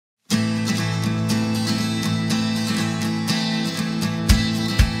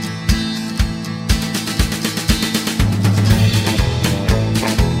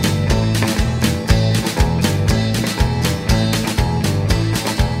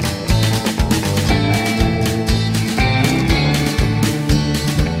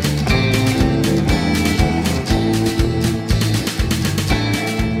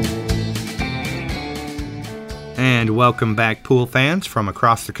Welcome back, pool fans from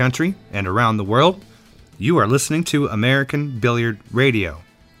across the country and around the world. You are listening to American Billiard Radio.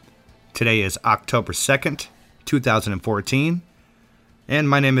 Today is October 2nd, 2014, and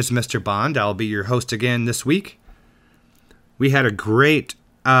my name is Mr. Bond. I'll be your host again this week. We had a great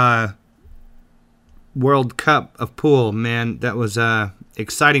World Cup of pool, man. That was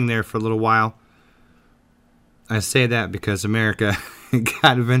exciting there for a little while. I say that because America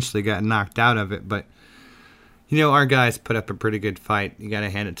eventually got knocked out of it, but you know, our guys put up a pretty good fight. You got to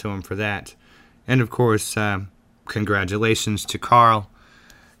hand it to them for that. And, of course, congratulations to Carl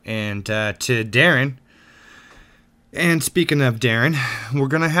and to Darren. And speaking of Darren, we're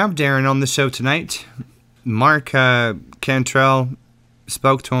going to have Darren on the show tonight. Mark Cantrell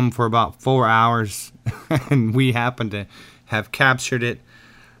spoke to him for about 4 hours, and we happen to have captured it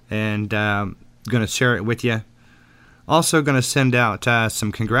and going to share it with you. Also going to send out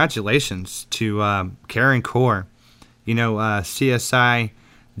some congratulations to Karen Corr. You know, CSI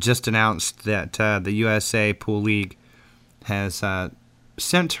just announced that the USA Pool League has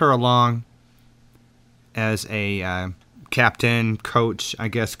sent her along as a captain, coach. I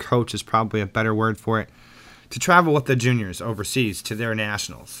guess coach is probably a better word for it, to travel with the juniors overseas to their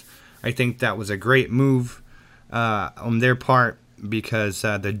nationals. I think that was a great move on their part because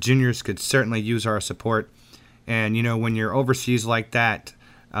the juniors could certainly use our support. And, you know, when you're overseas like that,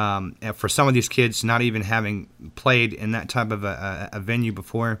 for some of these kids not even having played in that type of a venue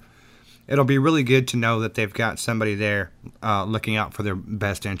before, it'll be really good to know that they've got somebody there looking out for their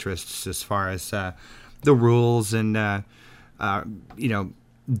best interests as far as the rules and, you know,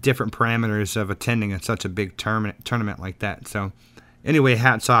 different parameters of attending such a big tournament like that. So, anyway,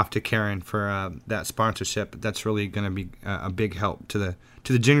 hats off to Karen for that sponsorship. That's really going to be a big help to the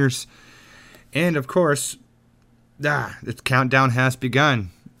juniors. And, of course, the countdown has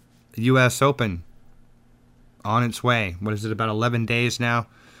begun. The U.S. Open on its way. What is it, about 11 days now?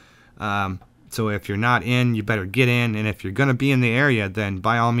 So if you're not in, you better get in. And if you're going to be in the area, then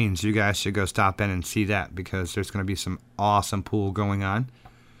by all means, you guys should go stop in and see that because there's going to be some awesome pool going on.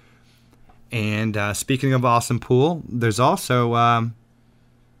 And speaking of awesome pool, there's also,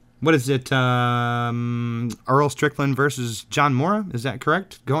 what is it, Earl Strickland versus John Mora? Is that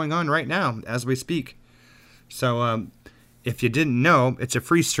correct? Going on right now as we speak. So if you didn't know, it's a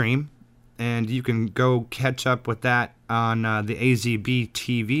free stream, and you can go catch up with that on the AZB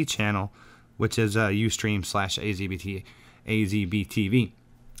TV channel, which is Ustream/AZBTV.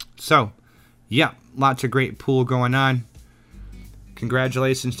 So, yeah, lots of great pool going on.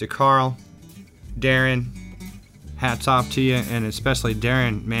 Congratulations to Carl, Darren. Hats off to you, and especially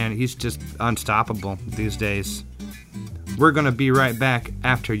Darren, man, he's just unstoppable these days. We're going to be right back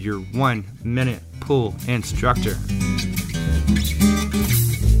after your 1 minute pool instructor.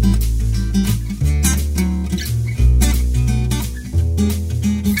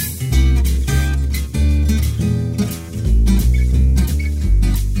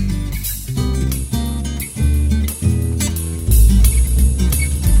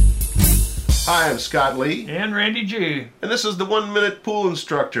 Hi, I'm Scott Lee. And Randy G. And this is the 1 minute pool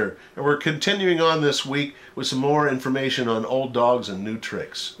instructor. And we're continuing on this week with some more information on old dogs and new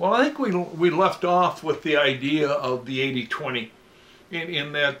tricks. Well, I think we left off with the idea of the 80-20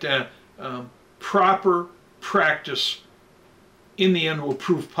 in that proper practice in the end will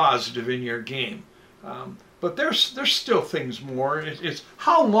prove positive in your game. But there's still things more. It's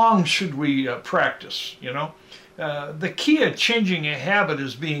how long should we practice, you know? The key to changing a habit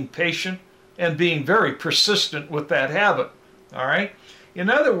is being patient and being very persistent with that habit, all right? In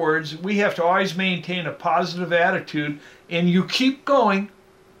other words, we have to always maintain a positive attitude, and you keep going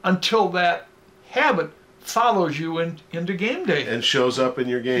until that habit follows you into game day. And shows up in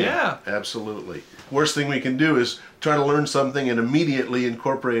your game. Yeah. Absolutely. Worst thing we can do is try to learn something and immediately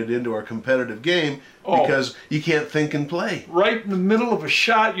incorporate it into our competitive game because you can't think and play. Right in the middle of a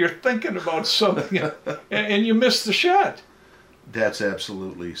shot, you're thinking about something, and you miss the shot. That's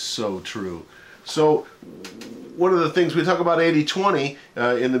absolutely so true. So one of the things we talk about 80-20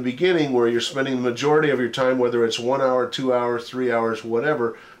 in the beginning, where you're spending the majority of your time, whether it's 1 hour, 2 hours, 3 hours,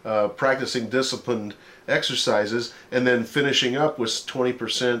 whatever, practicing disciplined exercises, and then finishing up with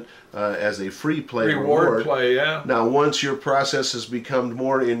 20% as a free play reward. Play, yeah. Now, once your process has become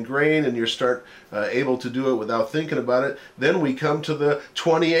more ingrained and you start able to do it without thinking about it, then we come to the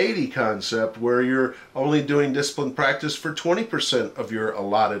 20-80 concept, where you're only doing disciplined practice for 20% of your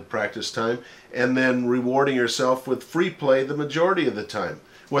allotted practice time, and then rewarding yourself with free play the majority of the time.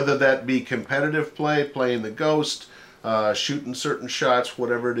 Whether that be competitive play, playing the ghost, shooting certain shots,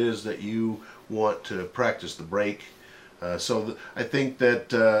 whatever it is that you want to practice, the break, I think that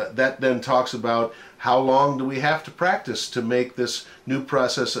that then talks about how long do we have to practice to make this new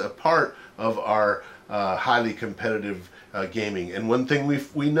process a part of our highly competitive gaming. And one thing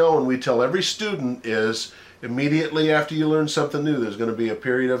we know and we tell every student is immediately after you learn something new, there's going to be a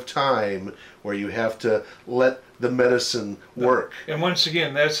period of time where you have to let the medicine work. And once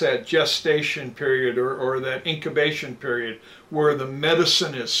again, that's that gestation period or that incubation period where the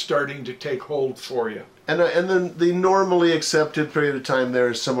medicine is starting to take hold for you. And then the normally accepted period of time there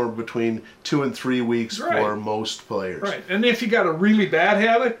is somewhere between 2 and 3 weeks for most players. Right. And if you got a really bad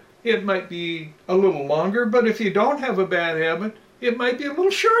habit, it might be a little longer, but if you don't have a bad habit, it might be a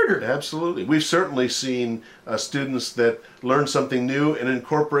little shorter. Absolutely. We've certainly seen students that learned something new and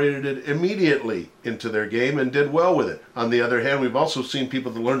incorporated it immediately into their game and did well with it. On the other hand, we've also seen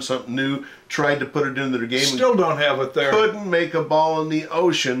people that learned something new, tried to put it into their game, still don't have it there. Couldn't make a ball in the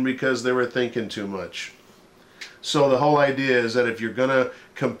ocean because they were thinking too much. So the whole idea is that if you're going to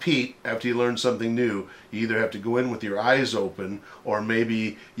compete after you learn something new, you either have to go in with your eyes open or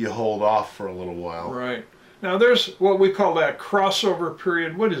maybe you hold off for a little while. Right. Now there's what we call that crossover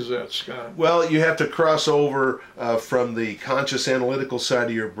period. What is that, Scott? Well, you have to cross over from the conscious analytical side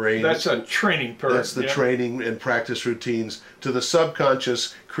of your brain. That's a training period. That's the training and practice routines to the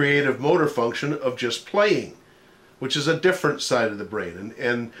subconscious creative motor function of just playing, which is a different side of the brain.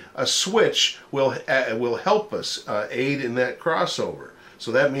 And a switch will help us aid in that crossover.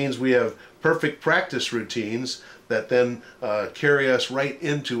 So that means we have perfect practice routines that then carry us right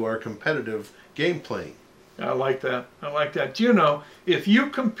into our competitive game playing. I like that. I like that. Do you know, if you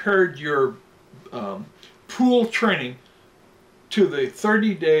compared your pool training to the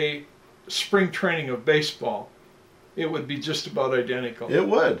 30-day spring training of baseball, it would be just about identical. It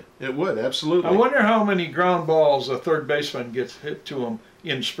would. It would, absolutely. I wonder how many ground balls a third baseman gets hit to him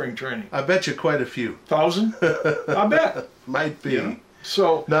in spring training. I bet you quite a few. 1,000? I bet. Might be. Yeah.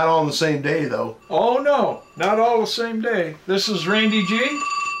 So, not all on the same day, though. Oh, no. Not all the same day. This is Randy G.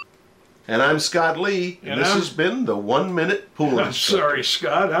 And I'm Scott Lee, and this has been the 1 Minute Pool I'm sorry,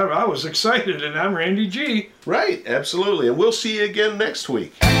 Scott. I was excited, and I'm Randy G. Right, absolutely. And we'll see you again next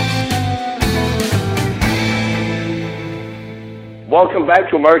week. Welcome back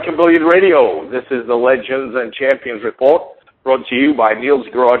to American Billiard Radio. This is the Legends and Champions Report, brought to you by Neil's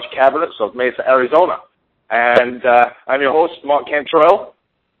Garage Cabinets of Mesa, Arizona. And I'm your host, Mark Cantrell.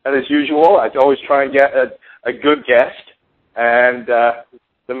 And as usual, I always try and get a good guest. And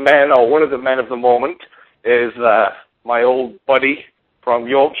the man, or one of the men of the moment, is my old buddy from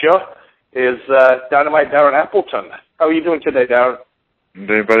Yorkshire, is Dynamite Darren Appleton. How are you doing today, Darren? I'm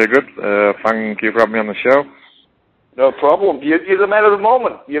doing very good. Thank you for having me on the show. No problem. You're the man of the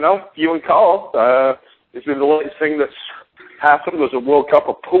moment, you know, you and Carl. It's been the latest thing that's happened was a World Cup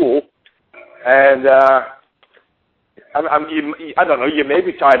of pool. And I don't know, you may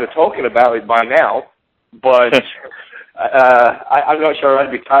be tired of talking about it by now, but I'm not sure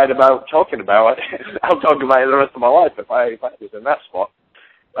I'd be tired about talking about it. I'll talk about it the rest of my life if I was in that spot.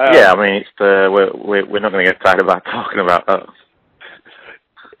 Yeah, I mean, we're not going to get tired about talking about that.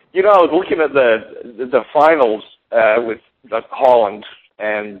 You know, I was looking at the finals with Holland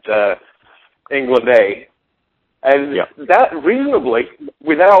and England A, and that reasonably,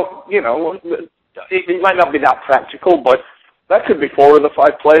 without, you know, it might not be that practical, but that could be 4 of the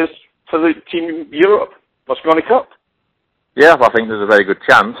 5 players for the Team Europe Mosconi Cup. Yeah, well, I think there's a very good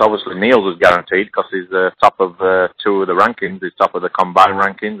chance. Obviously, Niels is guaranteed because he's top of 2 of the rankings. He's top of the combined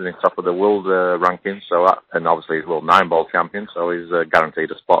rankings and he's top of the world rankings. So, and obviously he's world 9-ball champion, so he's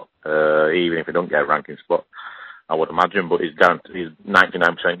guaranteed a spot, even if he don't get a ranking spot, I would imagine. But he's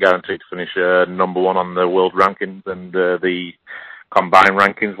 99% guaranteed to finish number 1 on the world rankings and the combined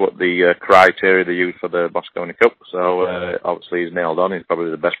rankings, what the criteria they use for the Mosconi Cup. So obviously he's nailed on. He's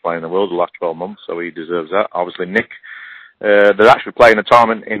probably the best player in the world the last 12 months, so he deserves that. Obviously Nick, they're actually playing a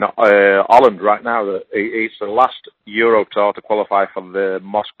tournament in Holland right now. It's the last Euro tour to qualify for the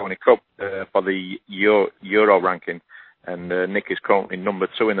Mosconi Cup for the Euro ranking, and Nick is currently number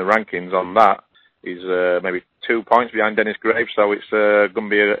 2 in the rankings on that. He's maybe 2 points behind Dennis Graves, so it's going to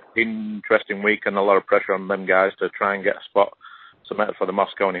be an interesting week and a lot of pressure on them guys to try and get a spot submitted for the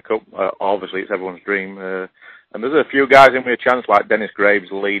Mosconi Cup. Obviously, it's everyone's dream. And there's a few guys in with a chance, like Dennis Graves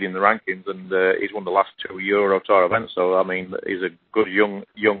leading the rankings, and he's won the last 2 Euro Tour events. So, I mean, he's a good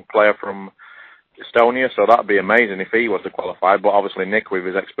young player from Estonia, so that'd be amazing if he was to qualify. But obviously, Nick, with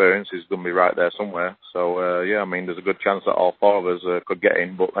his experience, is going to be right there somewhere. So, yeah, I mean, there's a good chance that all 4 of us could get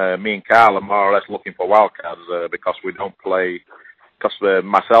in. But me and Carl are more or less looking for wildcards because we don't play, because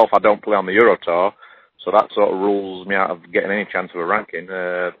myself, I don't play on the Euro Tour. So that sort of rules me out of getting any chance of a ranking.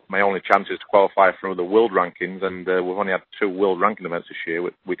 My only chance is to qualify for the world rankings, and we've only had 2 world ranking events this year,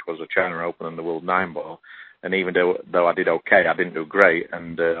 which was the China Open and the World 9-ball. And even though I did okay, I didn't do great.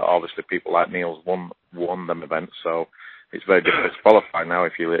 And obviously people like Niels won them events, so it's very difficult to qualify now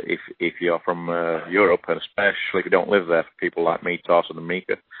if you're from Europe, and especially if you don't live there, for people like me, Thorsten and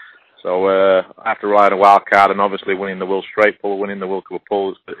Mika. So after riding a wild card and obviously winning the World Straight Pull, winning the World Cup of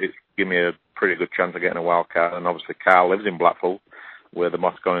Pulls, it's given me a pretty good chance of getting a wild card. And obviously Carl lives in Blackpool, where the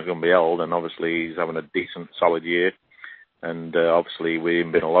Moscone is going to be held, and obviously he's having a decent, solid year. And obviously with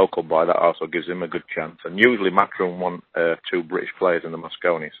him being a local boy, that also gives him a good chance. And usually Matchroom want 2 British players in the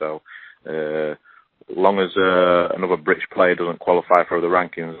Moscone, so as long as another British player doesn't qualify for the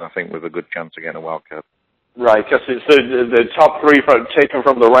rankings, I think we've a good chance of getting a wild card. Right, because it's the top 3 taken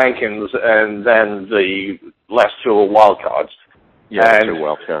from the rankings, and then the last 2 are wild cards. Yeah, 2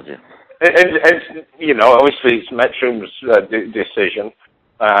 wild cards, yeah. And you know, obviously it's Matchroom's decision,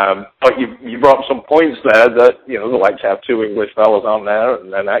 but you brought up some points there that, you know, they like to have 2 English fellas on there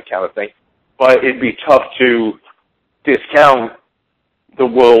and that kind of thing. But it'd be tough to discount the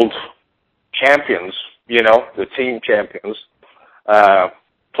world champions, you know, the team champions,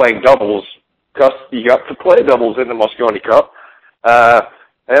 playing doubles, because you got to play doubles in the Moscone Cup.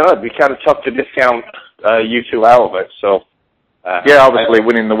 And it'd be kind of tough to discount you 2 out of it. So, yeah, obviously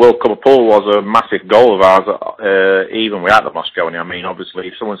winning the World Cup of Pool was a massive goal of ours, even without the Moscone. I mean, obviously,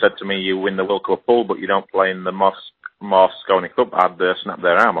 if someone said to me, you win the World Cup of Pool, but you don't play in the Moscone Cup, I'd snap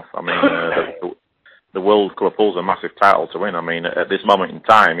their arm off. I mean, the World Cup of Pool is a massive title to win. I mean, at this moment in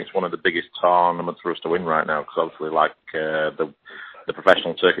time, it's one of the biggest tournaments for us to win right now, because obviously, like, the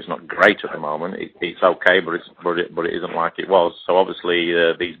professional circuit's not great at the moment. It's okay, but it isn't like it was. So obviously,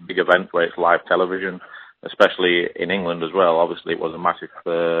 these big events where it's live television, especially in England as well, obviously it was a massive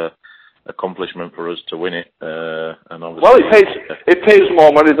accomplishment for us to win it. And obviously, well, it pays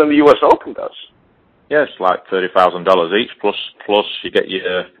more money than the US Open does. Yeah, it's like $30,000 each, plus you get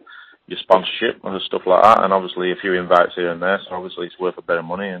your sponsorship and stuff like that, and obviously a few invites here and there, so obviously it's worth a bit of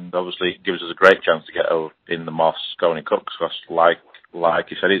money, and obviously it gives us a great chance to get over in the Moscone Cup, because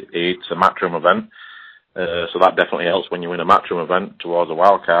like you said, it's a Matchroom event, so that definitely helps when you win a Matchroom event towards a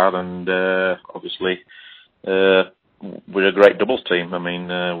wild card, and obviously we're a great doubles team. I mean,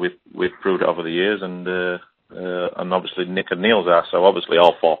 we've proved it over the years, and obviously Nick and Niels are, so obviously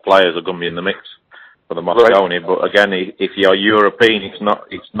all 4 players are going to be in the mix for the Moscone. Right. But again, if you're European, it's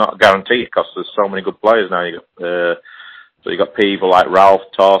not guaranteed, because there's so many good players now. So you got people like Ralph,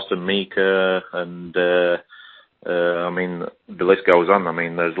 Thorsten, Mika, and I mean the list goes on. I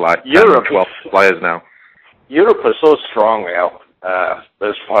mean, there's like 10 or 12 players now. Europe is so strong now,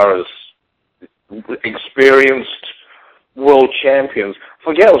 as far as experienced world champions.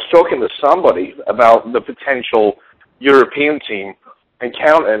 Forget, I was talking to somebody about the potential European team and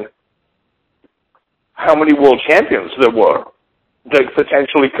counting how many world champions there were that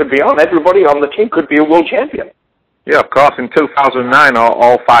potentially could be on. Everybody on the team could be a world champion. Yeah, of course. In 2009,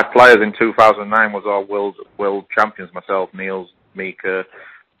 all 5 players in 2009 was all world champions. Myself, Niels, Mika,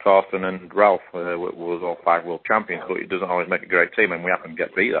 Thorsten and Ralph was all 5 world champions, but it doesn't always make a great team, and we happened to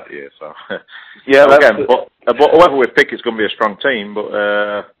get beat that year. So yeah, so again, but whoever we pick is going to be a strong team. But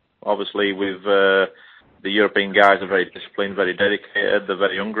obviously, with the European guys are very disciplined, very dedicated, they're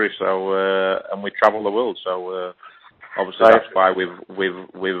very hungry. So and we travel the world. So obviously, that's why we've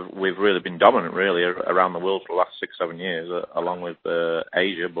really been dominant, really, around the world for the last 6-7 years, along with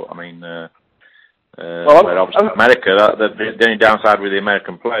Asia. But I mean. Obviously America, the only downside with the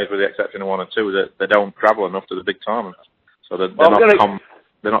American players, with the exception of 1 or 2, that they don't travel enough to the big tournaments, so they're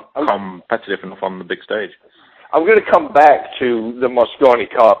not competitive enough on the big stage. I'm going to come back to the Moscone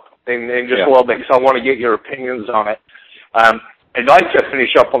Cup in just a little bit, because I want to get your opinions on it. I'd like to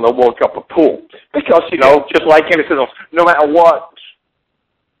finish up on the World Cup of Pool, because, you know, just like anything else, no matter what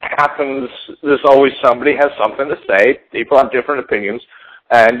happens, there's always somebody has something to say. People have different opinions,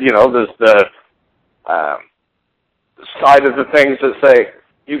 and, you know, there's the side of the things that say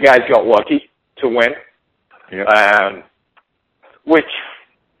you guys got lucky to win, which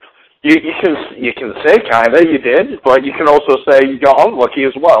you can say kind of you did, but you can also say you got unlucky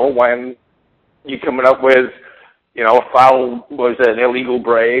as well when you're coming up with, you know, a foul, was it an illegal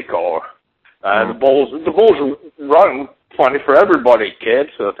break, or the balls run funny for everybody, kid.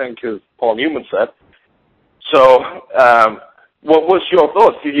 So I think, as Paul Newman said. So. What was your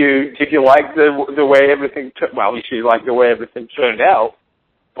thoughts? Did you like the way everything obviously you like the way everything turned out,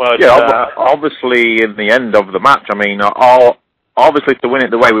 but obviously in the end of the match, I mean, obviously to win it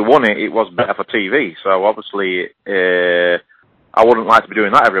the way we won it, it was better for TV. So obviously, I wouldn't like to be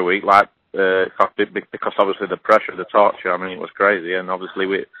doing that every week. Like because obviously the pressure, the torture, I mean, it was crazy, and obviously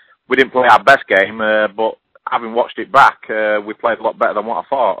we didn't play our best game, but having watched it back, we played a lot better than what I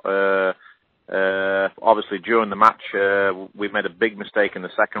thought. Obviously during the match, we made a big mistake in the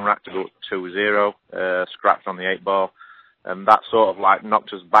second rack to go 2-0, scratched on the 8-ball, and that sort of like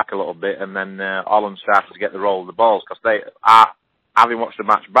knocked us back a little bit, and then Holland started to get the roll of the balls, because having watched the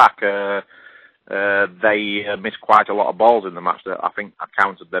match back, they missed quite a lot of balls in the match. I think I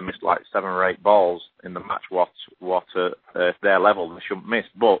counted they missed like 7 or 8 balls in the match. What at their level they shouldn't miss,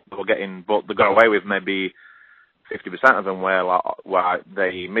 but they got away with maybe 50% of them where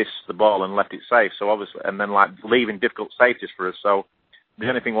they missed the ball and left it safe. So obviously, and then like leaving difficult safeties for us. So the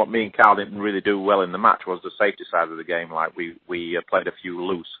only thing what me and Carl didn't really do well in the match was the safety side of the game. Like we played a few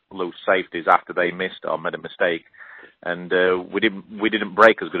loose safeties after they missed or made a mistake. And we didn't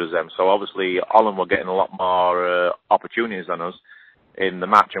break as good as them. So obviously Holland were getting a lot more opportunities than us in the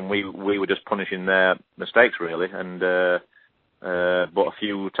match, and we were just punishing their mistakes really. And but a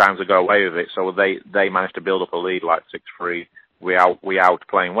few times they got away with it. So they managed to build up a lead like 6-3. We out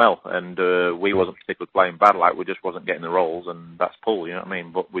playing well, and we wasn't particularly playing bad. Like we just wasn't getting the rolls, and that's pull. You know what I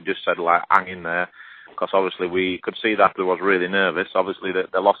mean? But we just said like hang in there. Because obviously we could see that they was really nervous. Obviously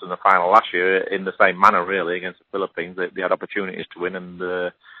they lost in the final last year in the same manner really against the Philippines. They had opportunities to win and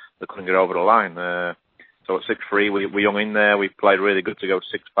they couldn't get over the line. So at 6-3 we hung in there. We played really good to go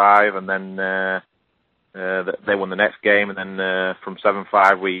 6-5, and then they won the next game. And then from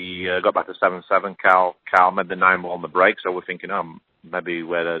 7-5 we got back to 7-7. Carl made the 9-ball on the break. So we're thinking, maybe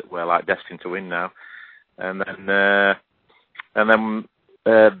we're like destined to win now. And then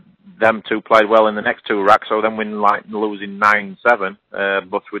them two played well in the next 2 racks, so then we're like losing 9-7,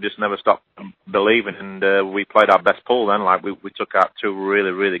 but we just never stopped believing, and we played our best pull then. Like we took out 2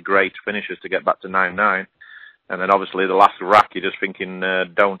 really, really great finishes to get back to 9-9, and then obviously the last rack you're just thinking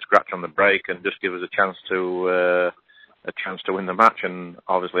don't scratch on the break and just give us a chance to win the match, and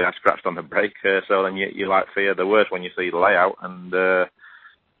obviously I scratched on the break, so then you like fear the worst when you see the layout, and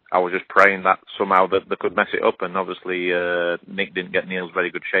I was just praying that somehow that they could mess it up, and obviously Nick didn't get Niels very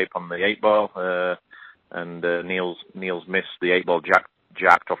good shape on the 8-ball, and Niels missed the 8-ball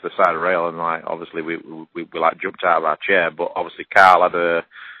jacked off the side of the rail, and like obviously we like jumped out of our chair, but obviously Carl had a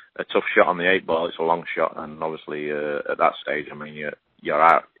tough shot on the 8-ball. It's a long shot, and obviously at that stage, I mean your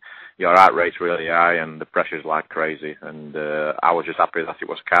heart rate's really high and the pressure's like crazy, and I was just happy that it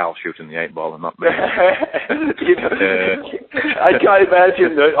was Carl shooting the 8-ball and not me. I can't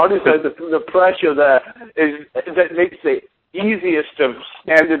imagine that. Honestly, the pressure there that makes the easiest of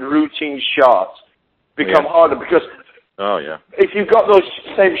standard routine shots become harder, because if you've got those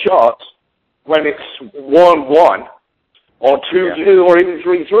same shots when it's 1-1 or 2-2 or even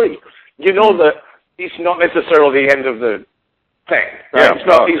 3-3, you know that it's not necessarily the end of the thing. Right?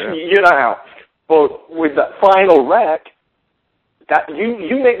 You know how. But with that final rack, that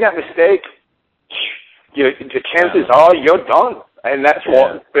you make that mistake, the chances are you're done, and that's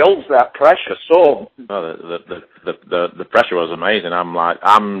what builds that pressure. So the pressure was amazing.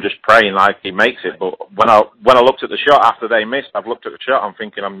 I'm just praying like he makes it. But when I looked at the shot after they missed, I've looked at the shot. I'm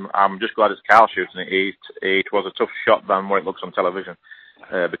thinking I'm just glad it's Carl shooting it. It was a tough shot than what it looks on television.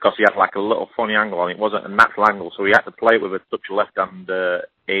 Because he had like a little funny angle on it. It wasn't a natural angle, so he had to play it with a touch of left-hand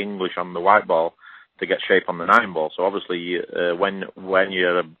English on the white ball to get shape on the 9-ball. So obviously, when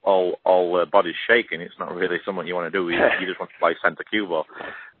your all body's shaking, it's not really something you want to do. You just want to play centre cue ball.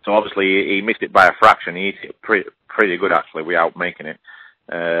 So obviously, he missed it by a fraction. He hit it pretty good actually, without making it.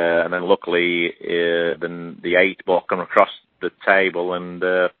 And then luckily, the 8-ball come across the table and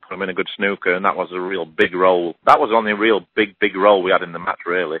put him in a good snooker, and that was a real big roll. That was the only real big roll we had in the match,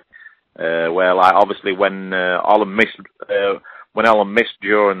 really. Where like obviously when Holland missed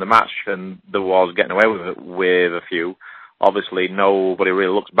during the match and there was getting away with a few, obviously nobody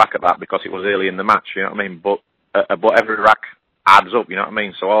really looks back at that because it was early in the match. You know what I mean? But every rack adds up. You know what I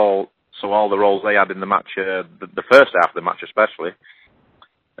mean? So all the rolls they had in the match, the first half of the match especially.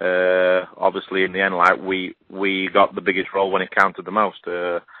 Obviously, in the end, like we got the biggest roll when it counted the most,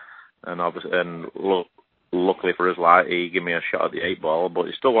 luckily for us, like he gave me a shot at the 8-ball, but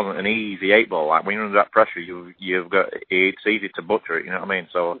it still wasn't an easy 8-ball. Like when you're under that pressure, you've got it's easy to butcher it. You know what I mean?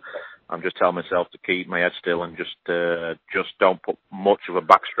 So I'm just telling myself to keep my head still and just don't put much of a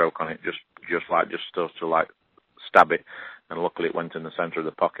backstroke on it. Just to stab it. And luckily, it went in the centre of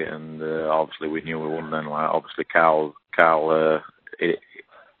the pocket, and obviously we knew we won. Then, like obviously, Carl.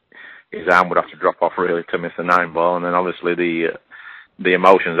 His arm would have to drop off really to miss the 9-ball, and then obviously the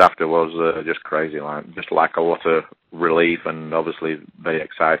emotions after was just crazy, just like a lot of relief, and obviously very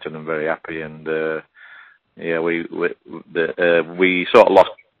excited and very happy, and we sort of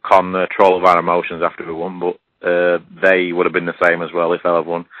control of our emotions after we won, but they would have been the same as well if they'd have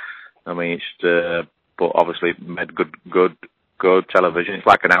won. I mean, but obviously it made good television. It's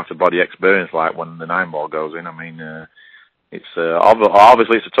like an out-of-body experience, like when the 9-ball goes in. I mean, it's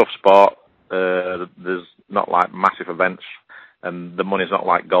obviously it's a tough sport. There's not like massive events, and the money's not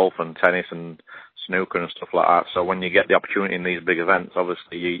like golf and tennis and snooker and stuff like that. So when you get the opportunity in these big events,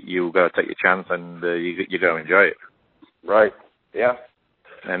 obviously you got to take your chance and you got to enjoy it. Right. Yeah.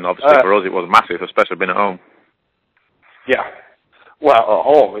 And obviously for us it was massive, especially being at home. Yeah. Well, at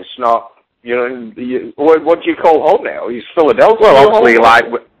home it's not. What do you call home now? Is Philadelphia? Well, obviously,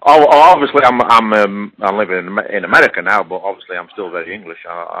 obviously I'm living in America now, but obviously I'm still very English.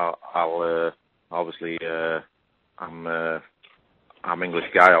 I'm English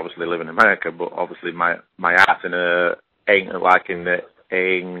guy, obviously living in America, but obviously my heart's ain't like in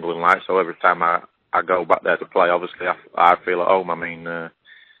England, like, so every time I go back there to play, obviously I feel at home. I mean,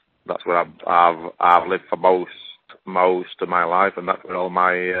 that's where I've lived for most of my life, and that's where all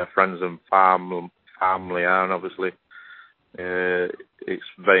my friends and family are, and obviously it's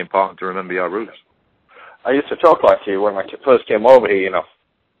very important to remember your roots. I used to talk like you when I first came over here, you know.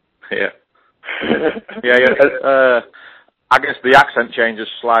 Yeah. Yeah. I guess the accent changes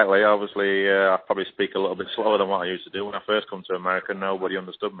slightly. Obviously, I probably speak a little bit slower than what I used to do. When I first come to America, nobody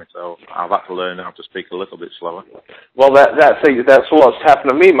understood me, so I've had to learn how to speak a little bit slower. Well, that's what's happened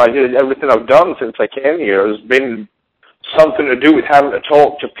to me. Everything I've done since I came here has been something to do with having to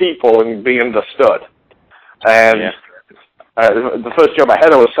talk to people and be understood. And the first job I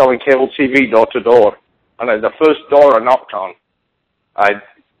had, I was selling cable TV door to door. And the first door I knocked on, I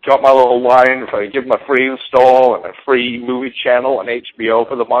got my little line for give them a free install and a free movie channel on HBO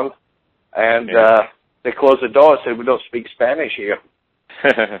for the month. And they closed the door and said, "We don't speak Spanish here."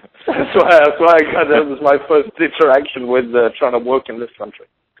 That's why I got, that was my first interaction with trying to work in this country.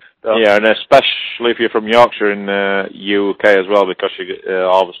 So. Yeah, and especially if you're from Yorkshire in UK as well, because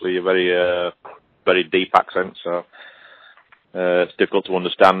obviously you're very deep accent, so it's difficult to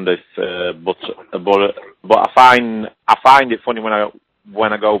understand. But I find it funny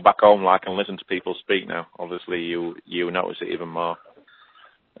when I go back home, like, and listen to people speak now. Obviously, you notice it even more.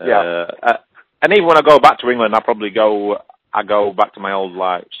 Yeah. And even when I go back to England, I go back to my old,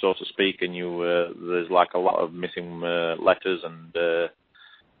 like, so to speak, and there's like a lot of missing letters, and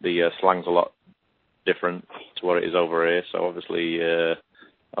the slang's a lot different to what it is over here. So obviously,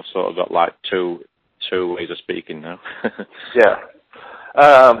 I've sort of got like two ways of speaking now. Yeah.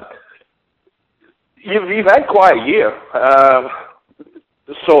 You've had quite a year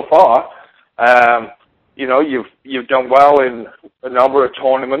so far. You've done well in a number of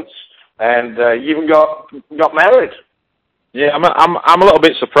tournaments, and you even got married. Yeah, I'm a little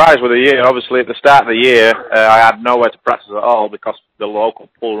bit surprised with the year. Obviously, at the start of the year, I had nowhere to practice at all because the local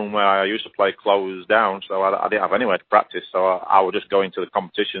pool room where I used to play closed down, so I didn't have anywhere to practice. So I would just go into the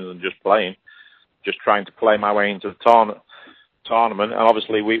competitions and just playing, just trying to play my way into the tournament. And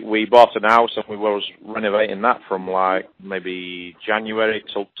obviously, we bought an house and we was renovating that from like maybe January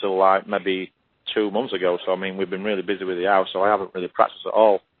till like maybe 2 months ago. So I mean, we've been really busy with the house, so I haven't really practiced at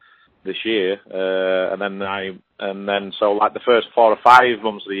all this year, and then so like the first 4 or 5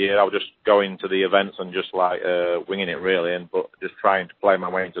 months of the year, I was just going to the events and just like winging it really, but just trying to play my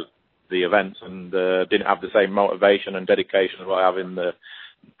way into the events, and didn't have the same motivation and dedication as what I have in the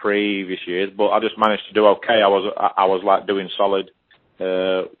previous years. But I just managed to do okay. I was like doing solid,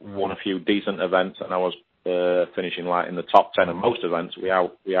 won a few decent events, and I was finishing like in the top 10 of most events. We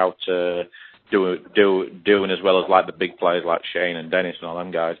out. Doing as well as like the big players like Shane and Dennis and all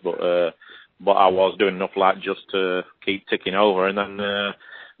them guys, but I was doing enough like just to keep ticking over, and then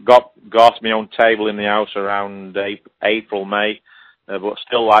got my own table in the house around April, May, but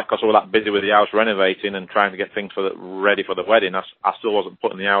still like because I was that busy with the house renovating and trying to get things ready for the wedding, I still wasn't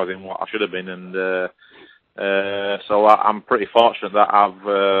putting the hours in what I should have been, and so I'm pretty fortunate that I've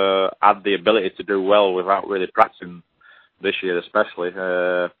had the ability to do well without really practicing this year especially,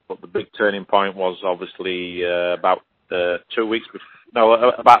 but the big turning point was obviously about 2 weeks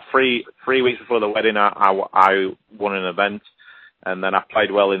about three weeks before the wedding. I won an event, and then I played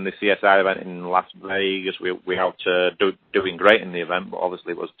well in the CSI event in Las Vegas. We out doing great in the event, but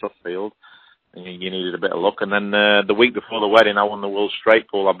obviously it was a tough field, and you needed a bit of luck. And then the week before the wedding, I won the World Straight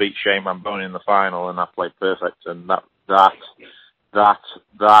Pool. I beat Shane Mamboni in the final, and I played perfect, and that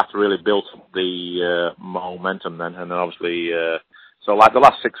really built up the momentum then. And then obviously, so like the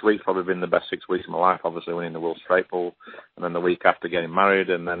last 6 weeks probably been the best 6 weeks of my life, obviously winning the World Straight Pool, and then the week after getting married,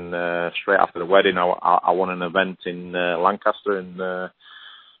 and then straight after the wedding I won an event in Lancaster, and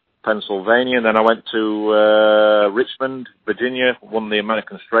Pennsylvania, and then I went to Richmond, Virginia, won the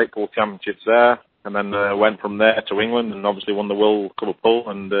American Straight Pool Championships there, and then went from there to England, and obviously won the World Cup of Pool,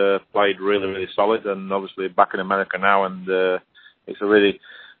 and played really, really solid, and obviously back in America now, and it's a really,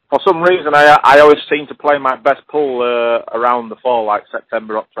 for some reason, I always seem to play my best pool around the fall, like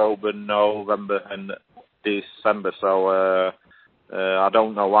September, October, November, and December, so I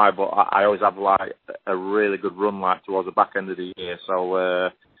don't know why, but I always have like a really good run like towards the back end of the year,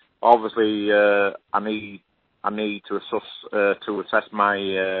 so obviously I need to assess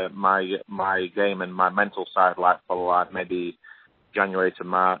my my game and my mental side, like for like maybe January to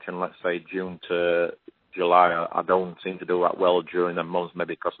March, and let's say June to July. I don't seem to do that well during the months,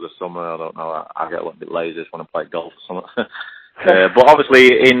 maybe because of the summer. I don't know. I get a little bit lazy just when I play golf or something. But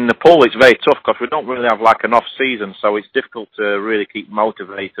obviously in the pool it's very tough because we don't really have like an off season, so it's difficult to really keep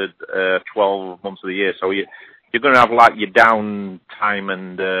motivated 12 months of the year. So you're going to have like your down time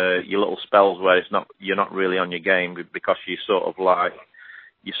and your little spells where you're not really on your game because you sort of like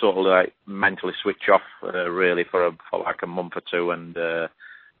mentally switch off really for like a month or two, and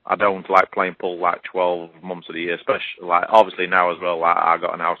I don't like playing pool like 12 months of the year, especially like obviously now as well. Like, I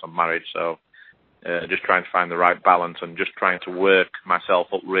got an house, I'm married, so just trying to find the right balance and just trying to work myself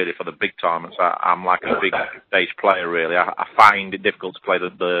up really for the big tournaments. I'm like a big stage player really. I find it difficult to play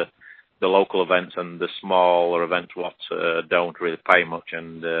the local events, and the smaller events what don't really pay much,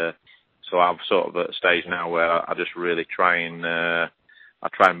 and so I'm sort of at a stage now where I just really try and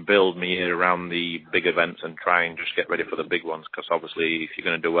build my year around the big events and try and just get ready for the big ones, because obviously if you're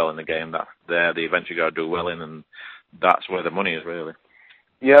going to do well in the game, they're the events you got to do well in, and that's where the money is really.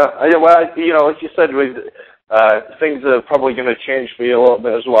 Yeah, well, you know, as you said, things are probably going to change for you a little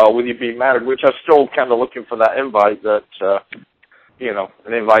bit as well with you being married, which I'm still kind of looking for that invite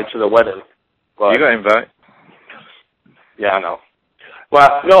an invite to the wedding. But, you got an invite? Yeah, I know.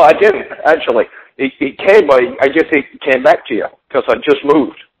 Well, no, I didn't, actually. It came, but I guess it came back to you, because I just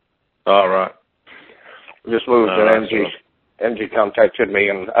moved. All right. Just moved, and MG contacted me,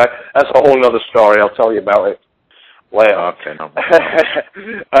 and that's a whole other story. I'll tell you about it later. Okay, no.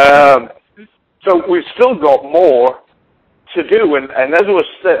 So we've still got more to do, and as I was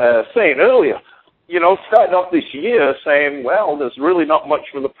saying earlier, you know, starting off this year saying, well, there's really not much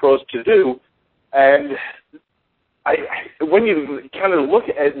for the pros to do, and when you kind of look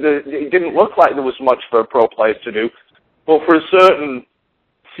at it, it didn't look like there was much for pro players to do, but for a certain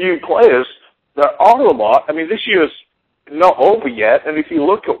few players, there are a lot. I mean, this year's not over yet, and if you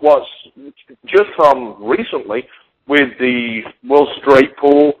look at what's just from recently with the World Straight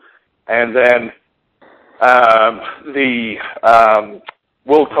Pool and then the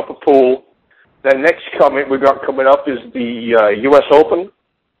World Cup of Pool, the next we've got coming up is the U.S. Open.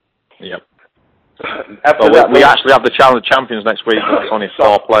 Yep. After that, we actually have the Challenge Champions next week. It's only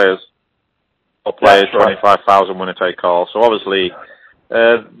 4 players. 4 players, right. 25,000 winner take all. So obviously,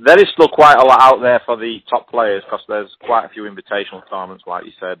 there is still quite a lot out there for the top players, because there's quite a few invitational tournaments, like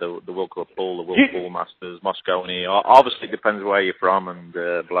you said, the World Cup Pool, the World Pool Masters, Moscone. Obviously, it depends where you're from and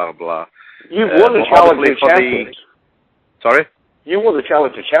blah, blah. You've won the Challenge Champions. Sorry? You won the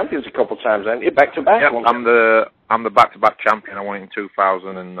Challenge Champions a couple of times, haven't you? Back-to-back? Yep, I'm the back-to-back champion. I won it in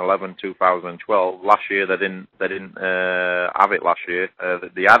 2011, 2012. Last year they didn't have it last year.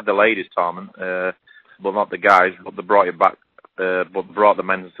 They had the ladies tournament, but not the guys. But they brought it back. But brought the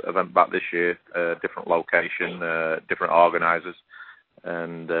men's event back this year. Different location, different organisers,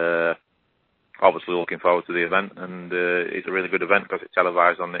 and obviously looking forward to the event. And it's a really good event because it's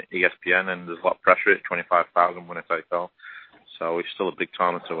televised on the ESPN, and there's a lot of pressure. It's 25,000 winner take all. So it's still a big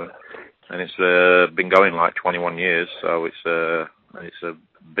tournament to win, and it's been going like 21 years. So it's a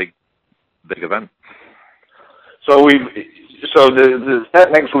big event. So the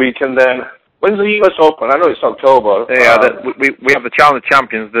next week, and then when's the U.S. Open? I know it's October. Yeah, we have the Challenge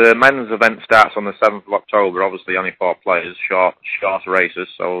Champions. The men's event starts on the 7th of October. Obviously, only 4 players, short races.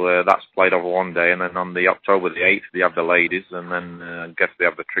 So that's played over one day, and then on the October the 8th, they have the ladies, and then I guess they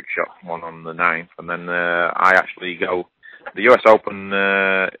have the trick shot one on the 9th, and then I actually go. The US Open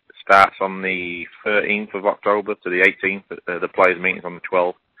starts on the 13th of October to the 18th. The players' meeting's on the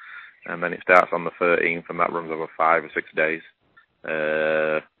 12th, and then it starts on the 13th, and that runs over 5 or 6 days.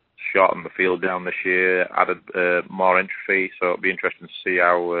 Shortened the field down this year, added more entry fee, so it'll be interesting to see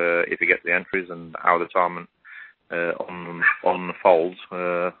how if you get the entries and how the tournament unfolds,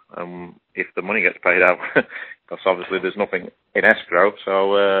 and if the money gets paid out, because obviously there's nothing in escrow.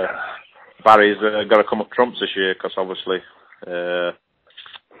 So Barry's got to come up trumps this year, because obviously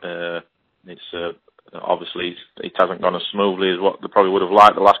it's obviously it hasn't gone as smoothly as what they probably would have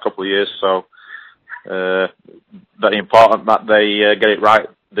liked the last couple of years. So very important that they get it right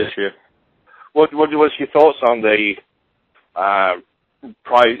this year. What was your thoughts on the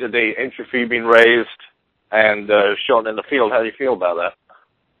price, the entry fee being raised, and shortening the field? How do you feel about that?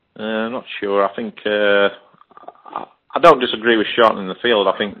 Not sure. I think I don't disagree with shortening the field.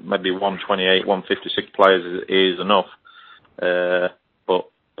 I think maybe 128, 156 players is enough. But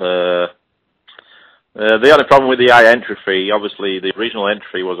the only problem with the high entry fee, obviously the original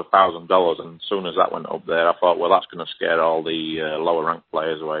entry was $1,000, and as soon as that went up there, I thought, well, that's going to scare all the lower ranked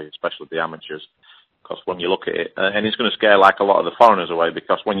players away, especially the amateurs. Because when you look at it, and it's going to scare like a lot of the foreigners away,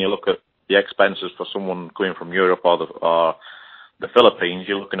 because when you look at the expenses for someone coming from Europe or the Philippines,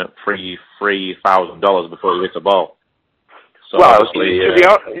 you're looking at $3,000 before you hit the ball. So well,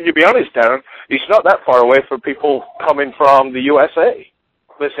 to be honest, Darren, it's not that far away for people coming from the USA.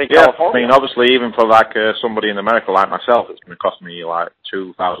 Let's say California. I mean, obviously, even for like somebody in America like myself, it's going to cost me like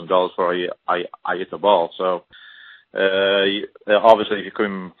 $2,000 before I hit the ball. So obviously, if you're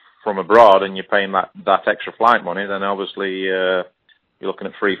coming from abroad and you're paying that extra flight money, then obviously you're looking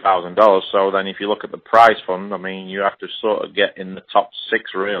at $3,000. So then if you look at the prize fund, I mean, you have to sort of get in the top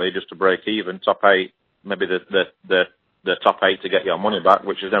 6 really just to break even. Top 8, maybe the top 8 to get your money back,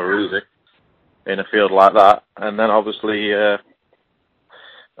 which is never easy in a field like that. And then obviously,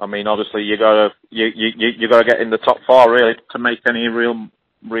 I mean, obviously you gotta get in the top 4 really to make any real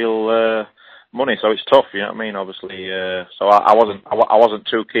money. So it's tough, you know what I mean? Obviously, so I wasn't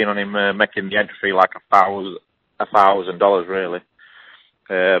too keen on him making the entry fee like $1,000 really.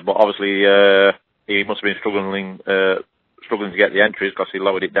 But obviously, he must have been struggling to get the entries because he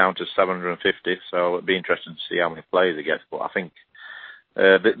lowered it down to 750. So it'd be interesting to see how many players he gets. But I think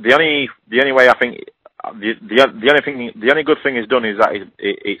the only way I think the only good thing he's done is that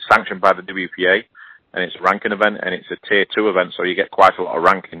it's sanctioned by the WPA, and it's a ranking event, and it's a tier 2 event, so you get quite a lot of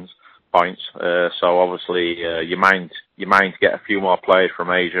rankings points. So obviously you might get a few more players from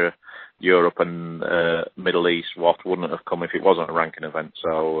Asia, Europe, and Middle East. What wouldn't have come if it wasn't a ranking event.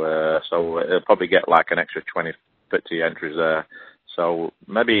 So it'll probably get like an extra 20, 50 entries there. So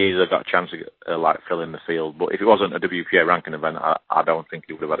maybe he's got a chance to like fill in the field. But if it wasn't a WPA ranking event, I don't think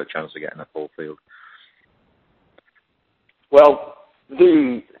he would have had a chance of getting a full field. Well,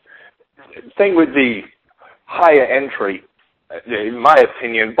 the thing with the higher entry, in my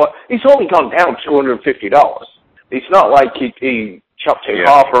opinion, but it's only gone down $250. It's not like he chopped it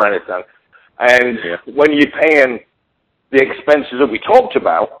off or anything. And when you're paying the expenses that we talked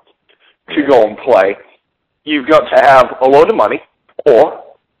about to go and play, you've got to have a load of money, or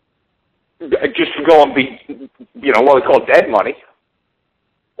just to go and be, what we call dead money,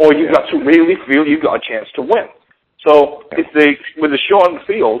 or you've got to really feel you've got a chance to win. So with the shortened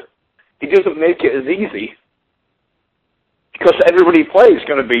field, it doesn't make it as easy because everybody plays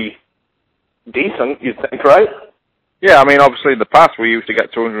going to be decent, you think, right? Yeah, I mean, obviously in the past we used to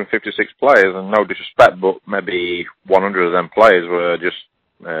get 256 players, and no disrespect, but maybe 100 of them players were just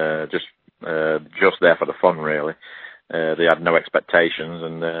there for the fun, really. They had no expectations,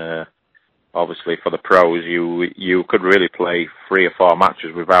 and obviously for the pros, you could really play 3 or 4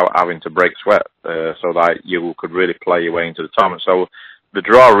 matches without having to break sweat, so that you could really play your way into the tournament. So the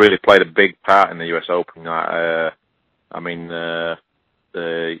draw really played a big part in the US Open. I mean,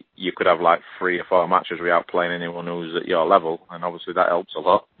 you could have like 3 or 4 matches without playing anyone who's at your level, and obviously that helps a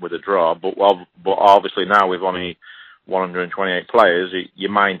lot with the draw. But obviously now with only 128 players, you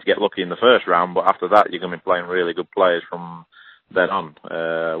might get lucky in the first round, but after that you're going to be playing really good players from then on,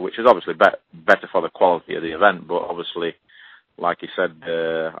 which is obviously better for the quality of the event. But obviously, like you said,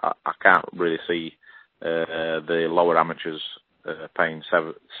 I can't really see the lower amateurs paying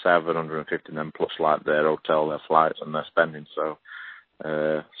 $750 and then plus like their hotel, their flights, and their spending. So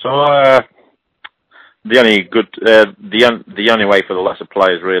the only way for the lesser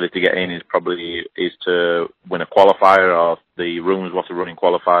players really to get in is to win a qualifier, or the rooms what are running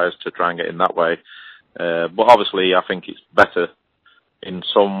qualifiers to try and get in that way. But obviously, I think it's better in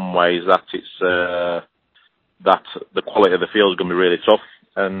some ways that it's that the quality of the field is going to be really tough,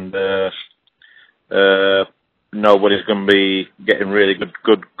 and nobody's going to be getting really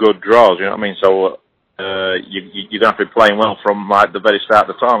good draws. You know what I mean? So you're going to have to be playing well from like the very start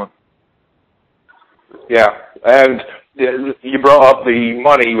of the tournament. Yeah, and you brought up the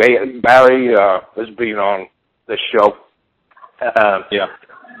money. Barry has been on this show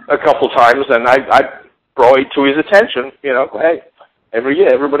a couple times, and I brought it to his attention. Hey, every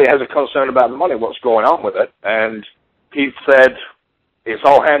year everybody has a concern about the money, what's going on with it, and he said it's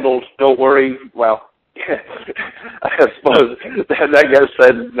all handled. Don't worry. Well, I suppose that gets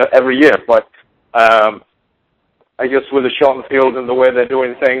said every year, but I guess with the shortened field and the way they're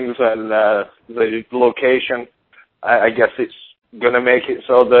doing things and the location, I guess it's going to make it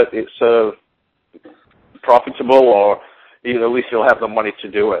so that it's profitable, or at least you'll have the money to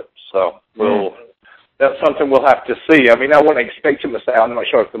do it. So that's something we'll have to see. I mean, I wouldn't expect him to say, I'm not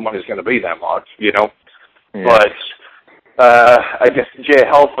sure if the money's going to be that much, Yeah. But I guess Jay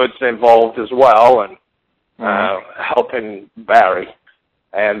Helford's involved as well, and helping Barry,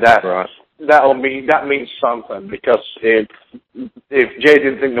 and that means something, because if Jay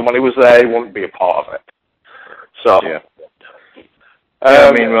didn't think the money was there, he wouldn't be a part of it. So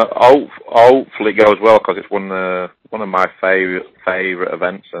I mean, hopefully it goes well, because it's one of my favorite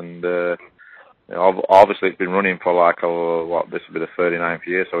events, and obviously it's been running for this will be the 39th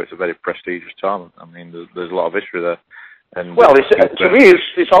year, so it's a very prestigious tournament. I mean, there's a lot of history there. And to me,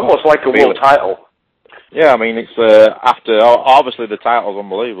 it's almost like a world title. Yeah, I mean, it's after obviously the title's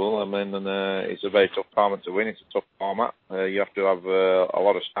unbelievable. I mean, and it's a very tough tournament to win. It's a tough format. You have to have a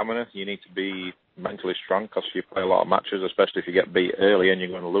lot of stamina. You need to be mentally strong, because you play a lot of matches, especially if you get beat early and you're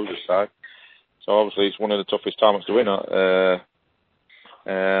going to lose a side. So obviously it's one of the toughest tournaments to win.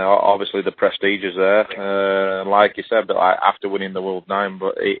 Obviously the prestige is there. Like you said, after winning the World 9,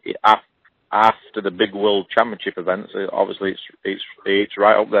 but after the big World Championship events, obviously it's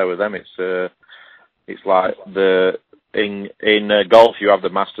right up there with them. It's like in golf you have the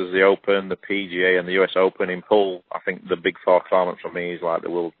Masters, the Open, the PGA, and the US Open. In pool, I think the big four tournaments for me is like the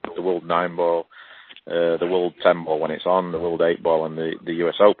World 9 ball, the World 10 ball when it's on, the World 8 ball, and the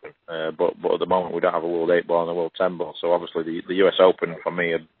US Open. But at the moment we don't have a World 8 ball and a World 10 ball, so obviously the US Open for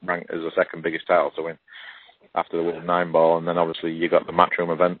me ranked as the second biggest title to win after the World 9 ball, and then obviously you got the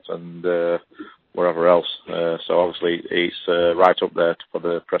Matchroom events and wherever else. So obviously it's right up there for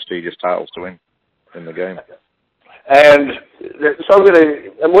the prestigious titles to win in the game. And so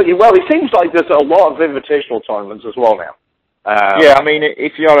it seems like there's a lot of invitational tournaments as well now. Yeah, I mean,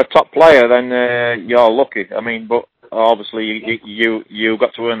 if you're a top player, then you're lucky. I mean, but obviously you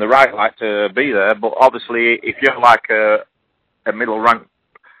got to earn the right to be there. But obviously, if you're like a middle rank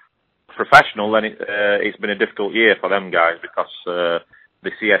professional, then it's been a difficult year for them guys, because the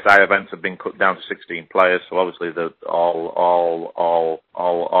CSI events have been cut down to 16 players. So obviously, all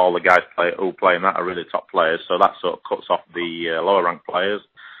the guys who play in that are really top players. So that sort of cuts off the lower rank players.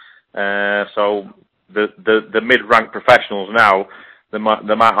 So the mid rank professionals now, they might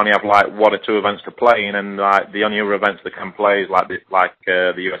only have like one or two events to play in, and like the only other events they can play is like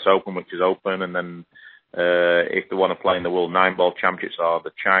the US Open, which is open, and then if they want to play in the World 9 Ball Championships or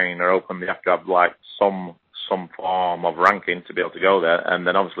the China Open, they have to have like some form of ranking to be able to go there, and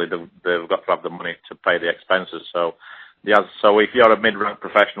then obviously they've got to have the money to pay the expenses. So if you're a mid-rank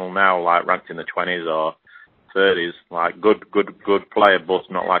professional now, like ranked in the 20s or 30s, like good player, but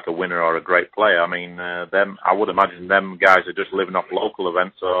not like a winner or a great player. I mean, I would imagine them guys are just living off local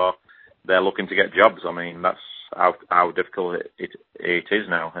events, or they're looking to get jobs. I mean, that's how difficult it is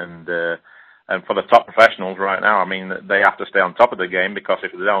now, and for the top professionals right now, I mean, they have to stay on top of the game, because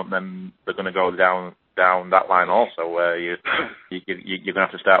if they don't, then they're going to go down that line also, where you're going to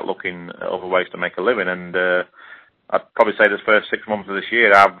have to start looking at other ways to make a living. And I'd probably say the first 6 months of this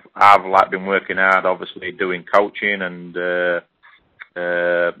year, I've like been working hard, obviously doing coaching and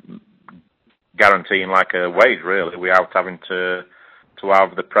guaranteeing like a wage really, without having to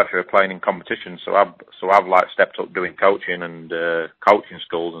have the pressure of playing in competition. So I've like stepped up doing coaching and coaching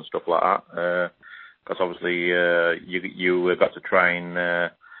schools and stuff like that, because obviously you got to try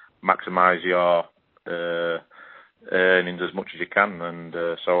and maximise your earnings as much as you can, and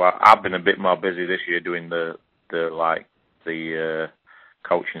so I've been a bit more busy this year doing the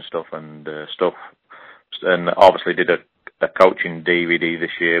coaching stuff and obviously did a coaching DVD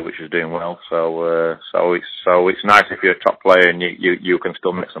this year, which is doing well. So it's nice if you're a top player and you can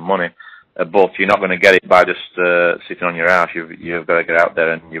still make some money, but you're not going to get it by just sitting on your ass. You've got to get out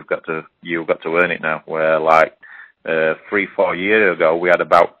there, and you've got to earn it now. Where like 3-4 years ago, we had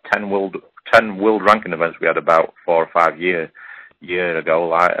about 10 world ranking events. We had about 4 or 5 year ago,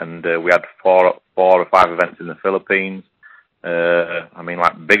 like, and we had 4 or 5 events in the Philippines. I mean,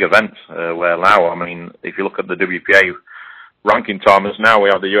 like big events. Where now, I mean, if you look at the WPA ranking tournaments now, we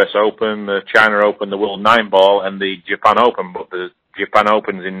have the US Open, the China Open, the World 9 Ball, and the Japan Open. But the Japan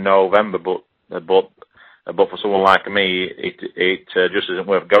Open's in November. But for someone like me, it just isn't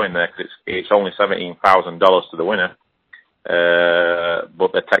worth going there, because it's only $17,000 to the winner.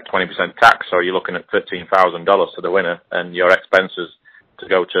 But they take 20% tax, so you're looking at $13,000 to the winner, and your expenses to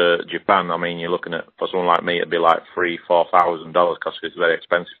go to Japan. I mean, you're looking at, for someone like me, it'd be like $3,000-4,000, because it's very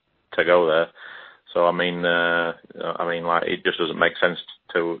expensive to go there. So I mean, like, it just doesn't make sense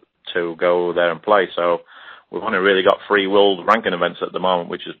to go there and play. So we've only really got 3 world ranking events at the moment,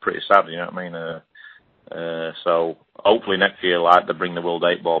 which is pretty sad. You know what I mean? So hopefully next year, like, they bring the World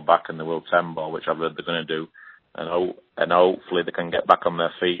 8 ball back and the World 10 ball, which I've heard they're going to do, and hopefully they can get back on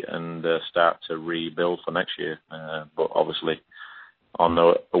their feet and start to rebuild for next year. But obviously, on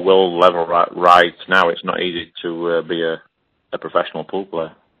the world level right now, it's not easy to be a professional pool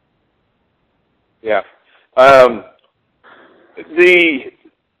player. Yeah. The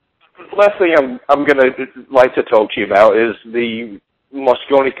last thing I'm going to like to talk to you about is the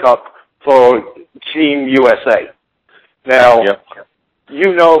Mosconi Cup for Team USA. Now,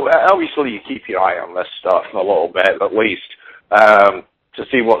 you know, obviously you keep your eye on this stuff a little bit, at least, to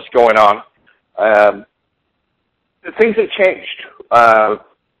see what's going on. Things have changed.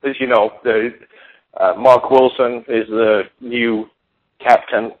 As you know, Mark Wilson is the new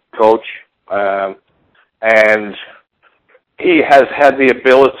captain, coach, and he has had the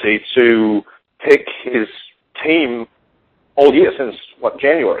ability to pick his team all year since,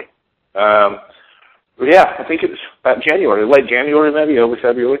 January? I think it's about January, late January maybe, early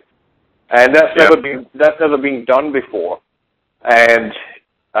February. And that's never been done before. And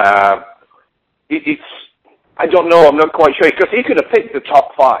it's, I don't know, I'm not quite sure, because he could have picked the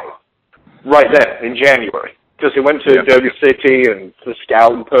top 5 right then in January, because he went to Derby City and for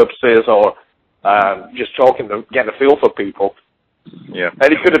scouting purposes or just talking to get a feel for people. Yeah.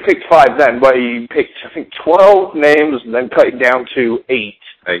 And he could have picked 5 then, but he picked, I think, 12 names and then cut it down to 8.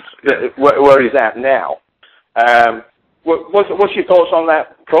 Where he's at now. What's your thoughts on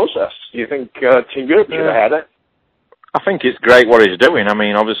that process? Do you think Team Europe should have had it? I think it's great what he's doing. I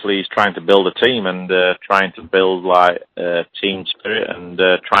mean, obviously he's trying to build a team and trying to build team spirit and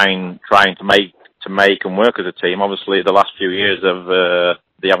trying to make and work as a team. Obviously, the last few years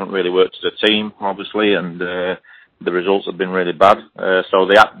they haven't really worked as a team, obviously, and the results have been really bad. So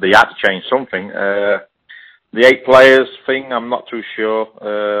they had to change something. The 8 players thing, I'm not too sure.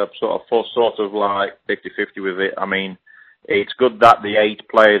 Sort of like 50-50 with it. I mean, it's good that the 8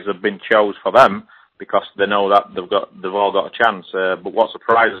 players have been chose for them because they know that they've all got a chance. But what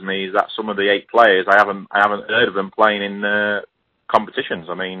surprises me is that some of the 8 players, I haven't heard of them playing in competitions.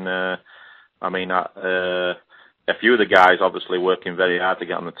 I mean, a few of the guys obviously working very hard to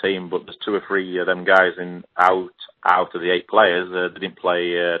get on the team, but there's 2 or 3 of them guys out of the 8 players. They didn't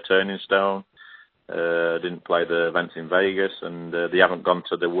play Turning Stone. Didn't play the events in Vegas, and they haven't gone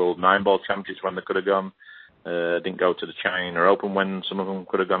to the World 9-ball Championships when they could have gone. Didn't go to the China Open when some of them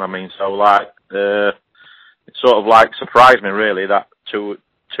could have gone. I mean, so it sort of surprised me really that two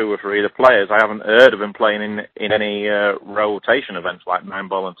or 3 of the players, I haven't heard of them playing in any rotation events like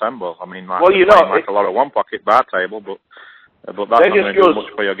 9-ball and 10-ball. I mean, a lot of one-pocket bar table, but that's not going to do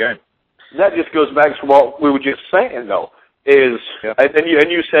much for your game. That just goes back to what we were just saying, though, is, and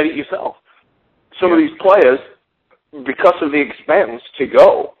you said it yourself, some of these players, because of the expense to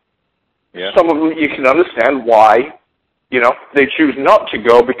go, some of them you can understand why, they choose not to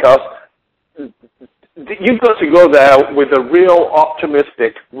go, because you've got to go there with a real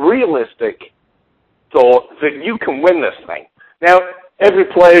optimistic, realistic thought that you can win this thing. Now, every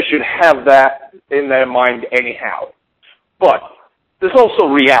player should have that in their mind anyhow. But there's also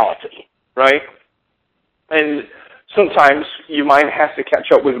reality, right? And sometimes your mind has to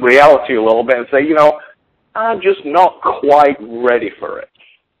catch up with reality a little bit and say, I'm just not quite ready for it.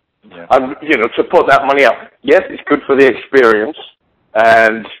 Yeah. To put that money out. Yes, it's good for the experience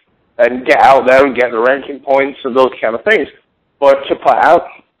and get out there and get the ranking points and those kind of things. But to put out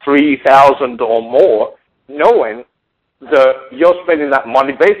 $3,000 or more, knowing that you're spending that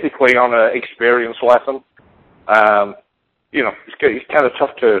money basically on an experience lesson, it's kind of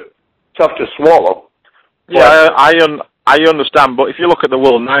tough to swallow. Yeah, I understand, but if you look at the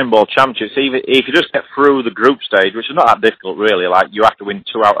World 9-ball Championships, if you just get through the group stage, which is not that difficult really, you have to win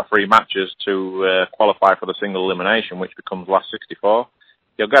 2 out of 3 matches to qualify for the single elimination, which becomes last 64.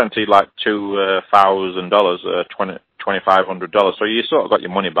 You're guaranteed $2,000, $2,500. So you sort of got your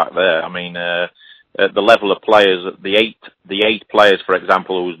money back there. I mean, at the level of players, the eight players, for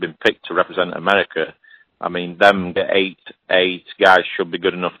example, who's been picked to represent America, I mean, the 8 guys should be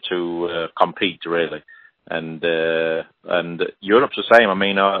good enough to compete really. And Europe's the same. I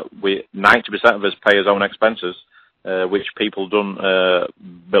mean, 90% of us pay our own expenses, which people don't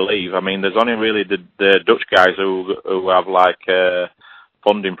believe. I mean, there's only really the Dutch guys who have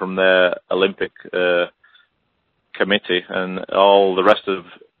funding from their Olympic committee, and all the rest of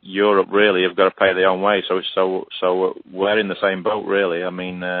Europe really have got to pay their own way. So we're in the same boat really. I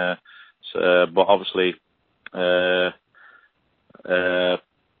mean, but obviously.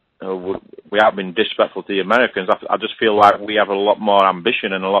 We have been disrespectful to the Americans. I just feel like we have a lot more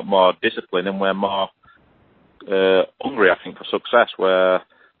ambition and a lot more discipline, and we're more hungry, I think, for success. Where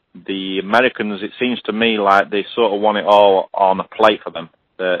the Americans, it seems to me like they sort of want it all on a plate for them.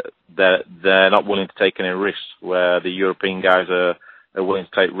 They're not willing to take any risks, where the European guys are willing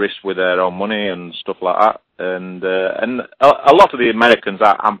to take risks with their own money and stuff like that. And a lot of the Americans,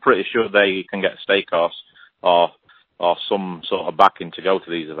 I'm pretty sure they can get a steakhouse or some sort of backing to go to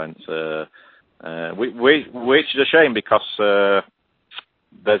these events, which is a shame, because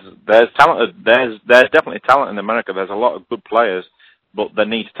there's talent. There's definitely talent in America. There's a lot of good players, but they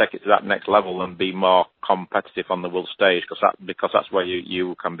need to take it to that next level and be more competitive on the world stage, because that's where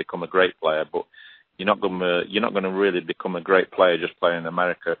you can become a great player. But you're not going to really become a great player just playing in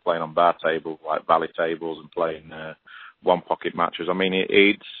America, playing on bar tables like Valley tables and playing one pocket matches. I mean,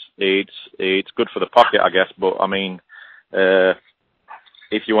 it's good for the pocket, I guess. But I mean,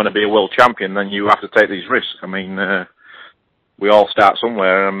 if you want to be a world champion, then you have to take these risks. I mean, we all start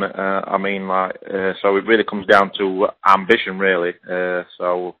somewhere. So it really comes down to ambition, really.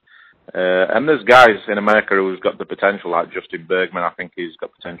 And there's guys in America who's got the potential, like Justin Bergman. I think he's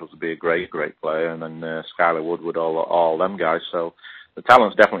got potential to be a great player, and then Skylar Woodward, all them guys. So the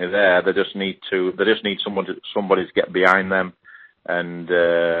talent's definitely there. They just need somebody to get behind them, and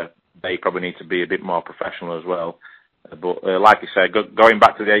they probably need to be a bit more professional as well. But like you said, going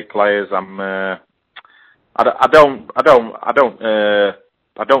back to the 8 players, I don't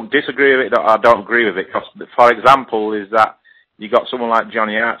disagree with it. I don't agree with it. Because, for example, is that you got someone like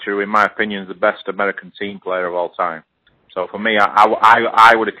Johnny Archer, who, in my opinion, is the best American team player of all time. So for me,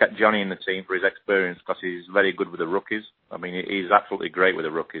 I would have kept Johnny in the team for his experience, because he's very good with the rookies. I mean, he's absolutely great with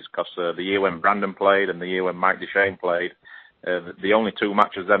the rookies, because the year when Brandon played and the year when Mike Duchesne played, the only 2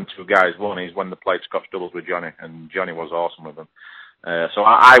 matches them 2 guys won is when they played Scotch doubles with Johnny, and Johnny was awesome with them. So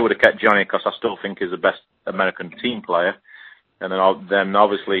I would have kept Johnny, because I still think he's the best American team player. And then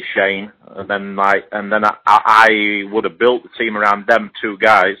obviously Shane, and then I would have built the team around them 2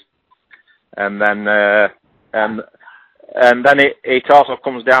 guys, and then it also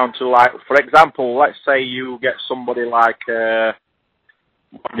comes down to, like, for example, let's say you get somebody like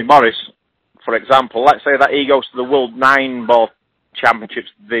Rodney Morris, for example. Let's say that he goes to the World 9-ball Championships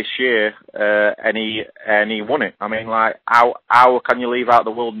this year, and he won it. I mean, like, how can you leave out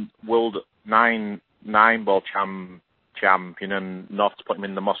the World 9-ball champion and not put him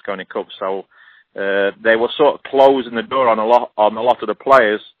in the Mosconi Cup? So they were sort of closing the door on a lot of the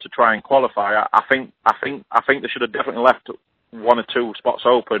players to try and qualify. I think they should have definitely left 1 or 2 spots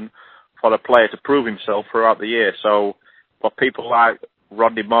open for a player to prove himself throughout the year. So for people like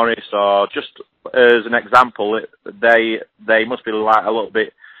Rodney Morris, or just as an example, they must be like a little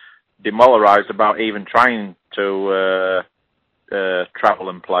bit demoralised about even trying to travel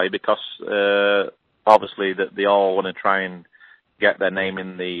and play, because obviously that they all want to try and get their name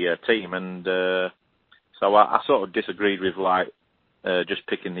in the team, and so I sort of disagreed with just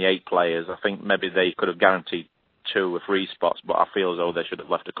picking the 8 players. I think maybe they could have guaranteed 2 or 3 spots, but I feel as though they should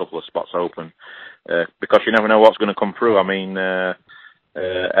have left a couple of spots open, because you never know what's going to come through. I mean,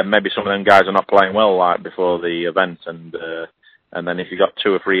 and maybe some of them guys are not playing well before the event, and then if you got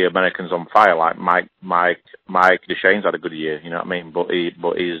 2 or 3 Americans on fire, like Mike Duchesne's had a good year, you know what I mean? But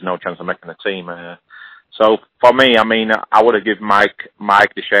he's no chance of making the team. So for me, I mean, I would have given Mike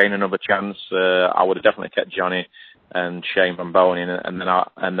Duchesne another chance. I would have definitely kept Johnny and Shane Van Bowen in, and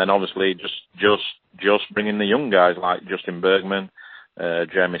then obviously just bring in the young guys like Justin Bergman,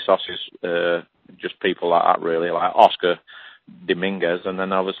 Jeremy Saucis, just people like that, really, like Oscar Dominguez. And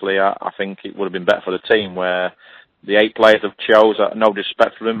then obviously I think it would have been better for the team, where the 8 players have chose, no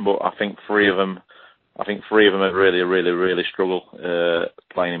disrespect for them, but I think 3 of them have really struggled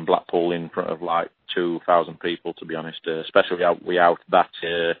playing in Blackpool in front of like 2,000 people, to be honest, especially without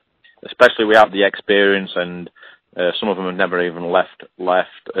the experience, and some of them have never even left.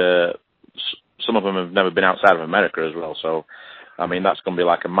 Some of them have never been outside of America as well. So, I mean, that's going to be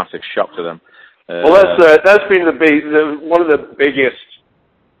like a massive shock to them. Well, that's been one of the biggest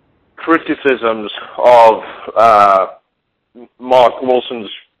criticisms of Mark Wilson's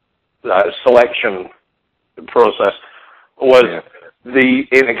selection process was the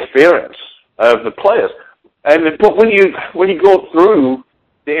inexperience of the players. But when you go through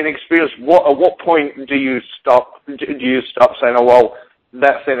the inexperience, at what point do you stop saying, oh well,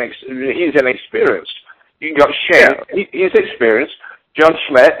 he's inexperienced? You got Shane, he's experienced. John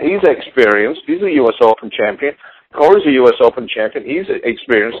Schmidt, he's experienced. He's a U.S. Open champion. Corey's a U.S. Open champion. He's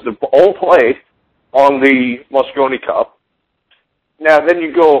experienced. They've all played on the Mosconi Cup. Now, then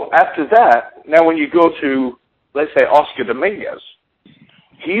you go, after that, now when you go to, let's say, Oscar Dominguez,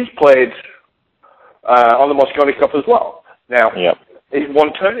 he's played on the Mosconi Cup as well. Now, he's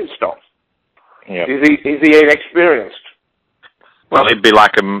won turning stones. Is he inexperienced? Well, it'd be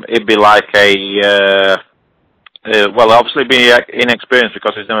like a. Well, obviously, be inexperienced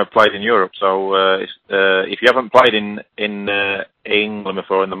because he's never played in Europe. So, if you haven't played in England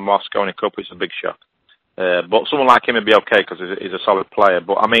before in the Mosconi Cup, it's a big shock. But someone like him would be okay because he's a solid player.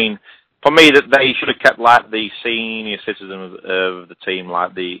 But I mean, for me, that they should have kept like the senior citizens of the team,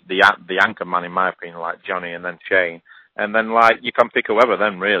 like the anchor man, in my opinion, like Johnny and then Shane, and then like you can pick whoever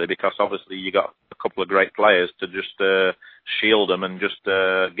then really, because obviously you got a couple of great players to just shield them and just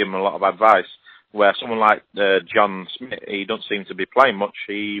give them a lot of advice. Where someone like John Smith, he doesn't seem to be playing much,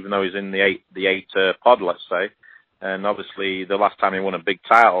 even though he's in the eight pod, let's say. And obviously, the last time he won a big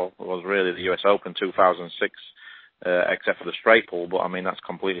title was really the US Open 2006, except for the straight pull. But I mean, that's a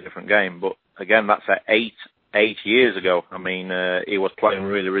completely different game. But again, that's at eight years ago. I mean, he was playing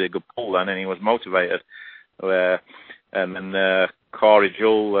really, really good pool then, and he was motivated. And then Corey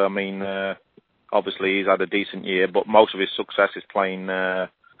Jewell, I mean, obviously he's had a decent year, but most of his success is playing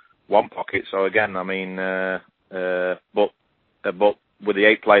one pocket. So again, I mean, but with the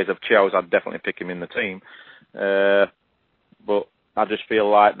 8 players I've chose, I'd definitely pick him in the team. But I just feel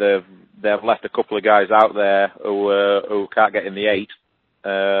like they've left a couple of guys out there who can't get in the 8.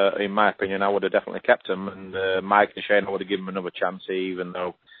 In my opinion, I would have definitely kept them, and Mike and Shane, I would have given him another chance, even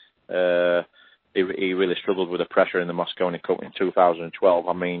though he really struggled with the pressure in the Mosconi Cup in 2012.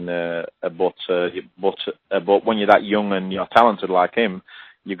 I mean, but when you're that young and you're talented like him,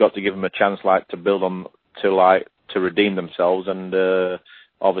 you've got to give them a chance, like, to build on, to redeem themselves, and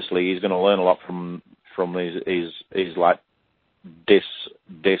obviously he's going to learn a lot from his like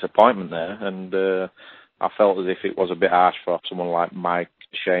disappointment there, and I felt as if it was a bit harsh for someone like Mike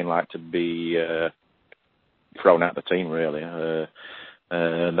Shane, like, to be thrown out the team really.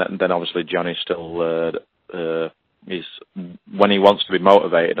 Then obviously Johnny still is, when he wants to be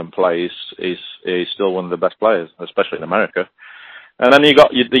motivated and plays, he's still one of the best players, especially in America. And then you got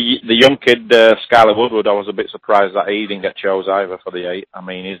the young kid, Skylar Woodward. I was a bit surprised that he didn't get chose either for the 8. I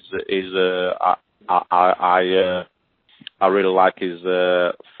mean, I really like his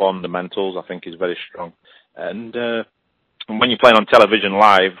fundamentals. I think he's very strong. And when you're playing on television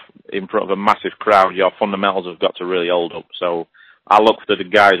live in front of a massive crowd, your fundamentals have got to really hold up. So I look for the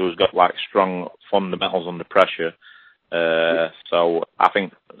guys who's got like strong fundamentals under pressure. So I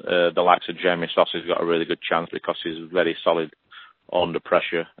think the likes of Jeremy Sossie's got a really good chance because he's very solid under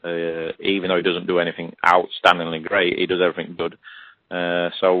pressure. Even though he doesn't do anything outstandingly great, he does everything good.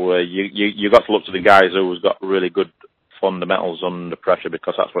 So you got to look to the guys who's got really good fundamentals under pressure,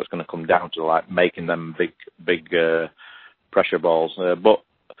 because that's what it's going to come down to, like making them big pressure balls. But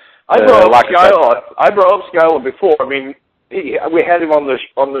I brought up Skylar before. I mean, we had him on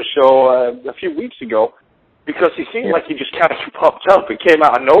the show a few weeks ago because he seemed like he just kind of popped up. He came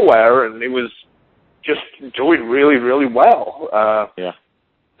out of nowhere and he was just doing really, really well.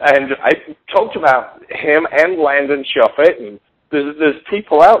 And I talked about him and Landon Shuffett, and there's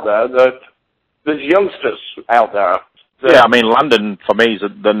people out there there's youngsters out there. Yeah, I mean, Landon, for me, is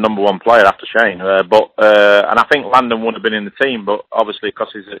the number one player after Shane. And I think Landon would have been in the team, but obviously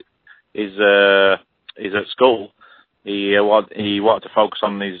because he's at school, he wanted to focus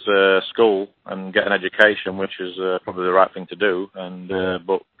on his school and get an education, which is probably the right thing to do. And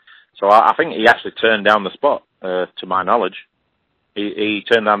so I think he actually turned down the spot, to my knowledge. He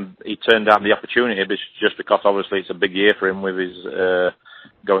turned down the opportunity just because obviously it's a big year for him with his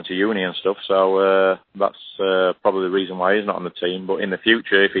going to uni and stuff. So that's probably the reason why he's not on the team. But in the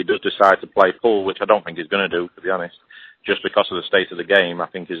future, if he does decide to play pool, which I don't think he's going to do, to be honest, just because of the state of the game, I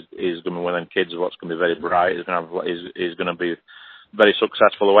think he's going to be one of them kids what's going to be very bright. He's going to be very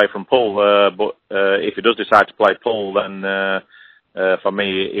successful away from pool. But if he does decide to play pool, then for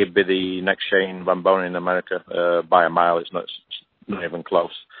me, he'd be the next Shane Van Bonen in America by a mile. It's not even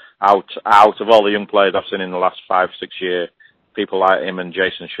close. Out of all the young players I've seen in the last 5-6 years, people like him and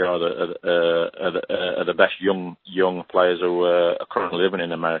Jason Shaw are the best young players who are currently living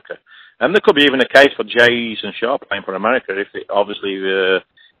in America. And there could be even a case for Jason Shaw playing for America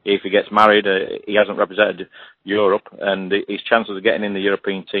if he gets married. He hasn't represented Europe, and his chances of getting in the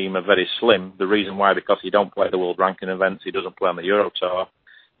European team are very slim. The reason why, because he don't play the world ranking events, he doesn't play on the Euro Tour.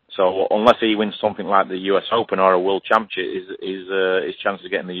 So unless he wins something like the US Open or a World Championship, his chances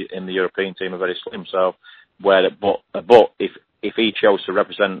of getting in the European team are very slim. So, but if he chose to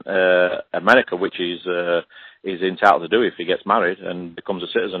represent America, which he's entitled to do if he gets married and becomes a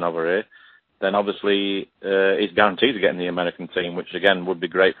citizen over here, then obviously he's guaranteed to get in the American team, which again would be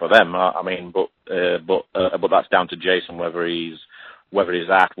great for them. I mean, but that's down to Jason whether his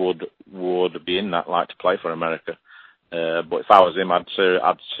heart would be in that, like, to play for America. But if I was him, I'd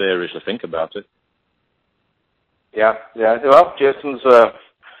seriously think about it. Yeah. Well, Jason's.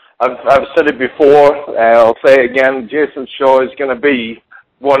 I've said it before, and I'll say it again. Jason Shaw is going to be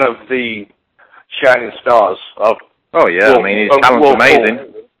one of the shining stars of. Oh yeah, I mean his talent's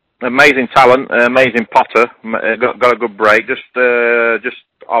amazing. Amazing talent, amazing potter. Got a good break. Just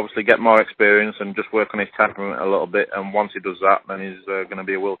obviously get more experience and just work on his temperament a little bit. And once he does that, then he's going to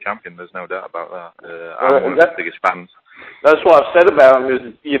be a world champion. There's no doubt about that. I'm one of his biggest fans. That's what I've said about him. Is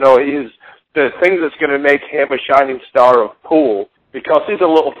he's the thing that's going to make him a shining star of pool, because he's a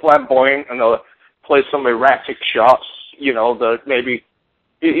little flamboyant and plays some erratic shots. That maybe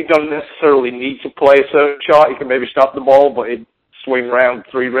he doesn't necessarily need to play a certain shot. He can maybe stop the ball, but he'd swing around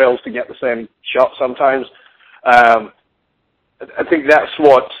 3 rails to get the same shot sometimes. I think that's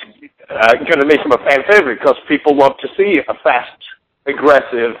what's going to make him a fan favorite, because people love to see a fast,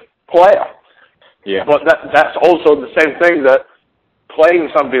 aggressive player. Yeah. But that's also the same thing that playing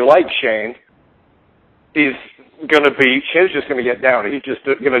somebody like Shane is going to be. Shane's just going to get down. He's just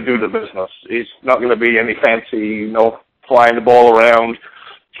going to do the business. He's not going to be any fancy, flying the ball around.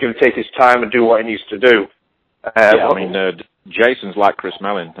 He's going to take his time and do what he needs to do. Jason's like Chris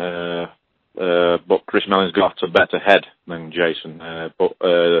Mellin, but Chris Mellin's got a better head than Jason. He's got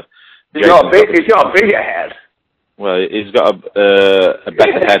a bigger head. Well, he's got a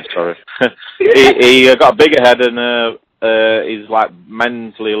better head. Sorry, he got a bigger head, and he's like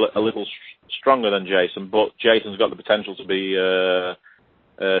mentally a little stronger than Jason. But Jason's got the potential to be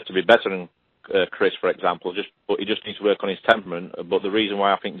better than Chris, for example. But he just needs to work on his temperament. But the reason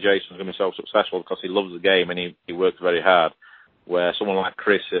why I think Jason's going to be so successful is because he loves the game and he works very hard. Where someone like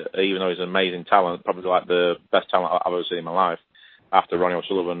Chris, even though he's an amazing talent, probably like the best talent I've ever seen in my life, after Ronnie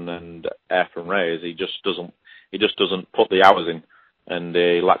O'Sullivan and Efren Reyes, he just doesn't put the hours in, and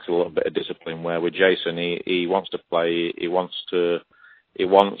he lacks a little bit of discipline. Where with Jason, he wants to play, he wants to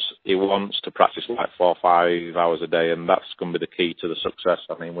practice like 4 or 5 hours a day, and that's going to be the key to the success.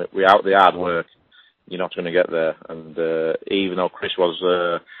 I mean, without the hard work, you're not going to get there. And even though Chris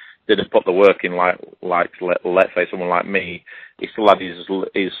didn't put the work in like let's say someone like me, he still had he's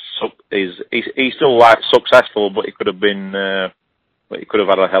still like successful, but he could have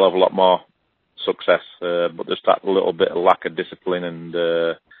had a hell of a lot more success. But just that little bit of lack of discipline and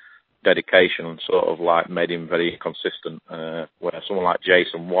dedication sort of like made him very inconsistent. Where someone like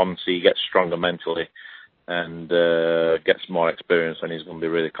Jason, once he gets stronger mentally and gets more experience, then he's going to be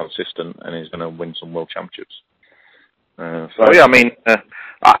really consistent and he's going to win some world championships. I mean,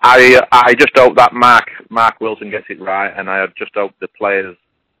 I just hope that Mark Wilson gets it right, and I just hope the players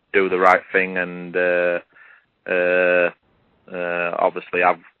do the right thing. And obviously,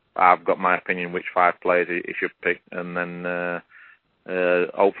 I've got my opinion which 5 players he should pick, and then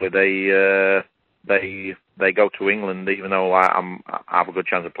hopefully they go to England. Even though I have a good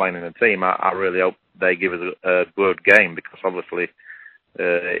chance of playing in the team, I really hope they give us a good game, because obviously.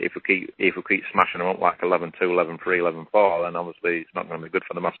 If we keep smashing them up like 11-2, 11-3, 11-4, then obviously it's not going to be good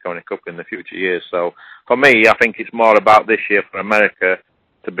for the Mosconi Cup in the future years. So for me, I think it's more about this year for America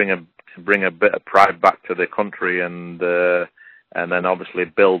to bring a bit of pride back to the country, and then obviously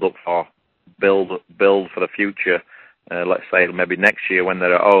build for the future. Let's say maybe next year when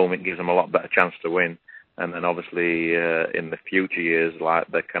they're at home, it gives them a lot better chance to win. And then obviously in the future years, like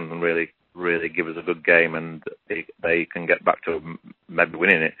they can really give us a good game, and they can get back to maybe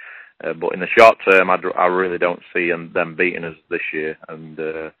winning it. But in the short term, I really don't see them beating us this year. And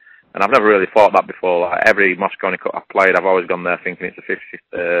I've never really thought that before. Like every Mosconi Cup I've played, I've always gone there thinking it's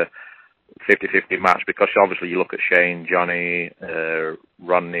a 50-50 match, because obviously you look at Shane, Johnny,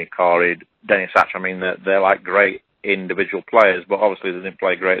 Rodney, Corey, Dennis Hatch. I mean, they're like great individual players, but obviously they didn't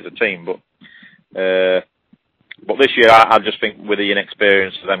play great as a team. But this year, I just think with the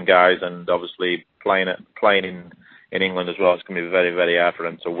inexperience of them guys, and obviously playing in England as well, it's going to be very, very hard for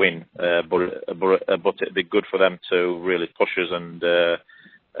them to win. But it'd be good for them to really push us and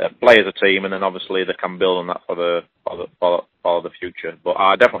play as a team, and then obviously they can build on that for the future. But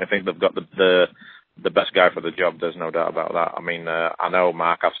I definitely think they've got the best guy for the job. There's no doubt about that. I mean, I know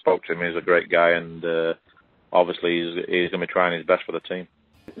Mark. I've spoke to him. He's a great guy, and obviously he's going to be trying his best for the team.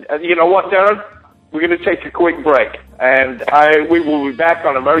 You know what, Darren? We're going to take a quick break, and we will be back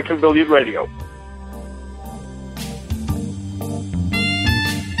on American Billiard Radio.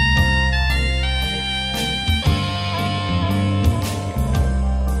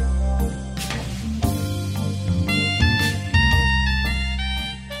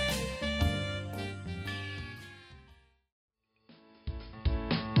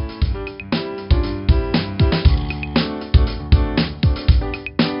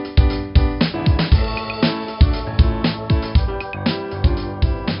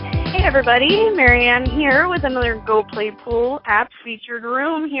 everybody, Marianne here with another Go Play Pool app featured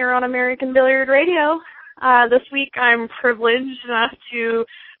room here on American Billiard Radio. This week I'm privileged enough to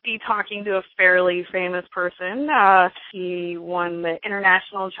be talking to a fairly famous person. He won the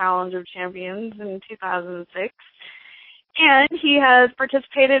International Challenge of Champions in 2006, and he has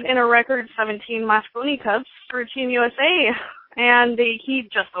participated in a record 17 Mosconi Cups for Team USA, and he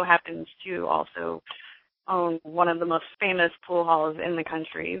just so happens to also own one of the most famous pool halls in the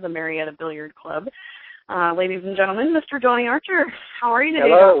country, the Marietta Billiard Club. Ladies and gentlemen, Mr. Johnny Archer, how are you today?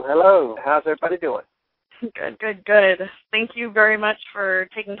 Hello. How's everybody doing? Good. Thank you very much for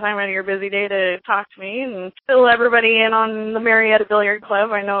taking time out of your busy day to talk to me and fill everybody in on the Marietta Billiard Club.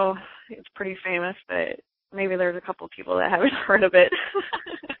 I know it's pretty famous, but maybe there's a couple people that haven't heard of it.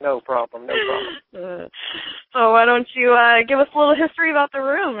 No problem. So why don't you give us a little history about the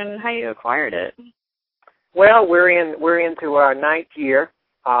room and how you acquired it? Well, we're into our 9th year.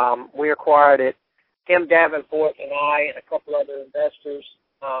 We acquired it. Tim Davenport and I and a couple other investors.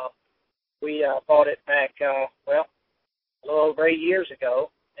 We bought it back, a little over 8 years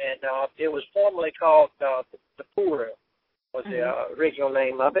ago, and it was formerly called the Pool Room, was the original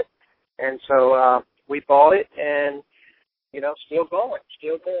name of it. And so we bought it, and, still going.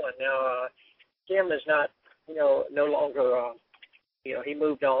 Now, Tim is not, no longer, he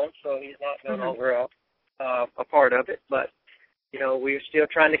moved on, so he's not no longer a part of it. But, we're still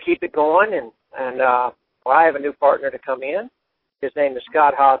trying to keep it going, and I have a new partner to come in. His name is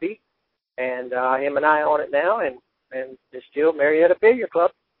Scott Hobby. And him and I own it now, and it's still Marietta Billiard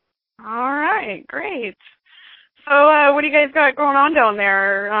Club. All right, great. So what do you guys got going on down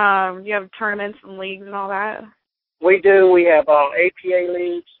there? You have tournaments and leagues and all that? We do. We have APA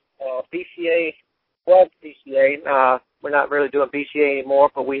leagues, BCA. Well, BCA. We're not really doing BCA anymore,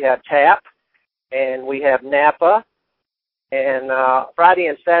 but we have TAP, and we have NAPA. And Friday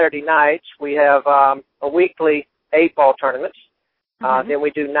and Saturday nights, we have a weekly 8-ball tournaments. Then we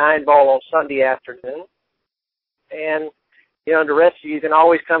do 9-ball on Sunday afternoon. And, the rest of you can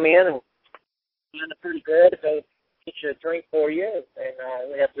always come in and find it pretty good. They'll get you a drink for you.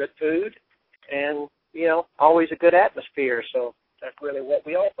 And we have good food and, always a good atmosphere. So that's really what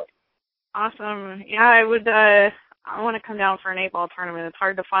we offer. Awesome. Yeah, I want to come down for an 8-ball tournament. It's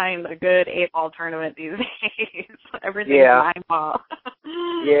hard to find a good 8-ball tournament these days. Everything's 9-ball.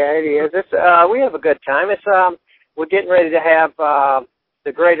 Yeah, it is. We have a good time. We're getting ready to have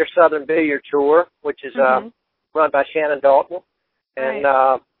the Greater Southern Billiard Tour, which is run by Shannon Dalton. And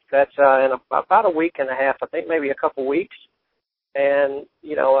that's in about a week and a half, I think, maybe a couple weeks. And,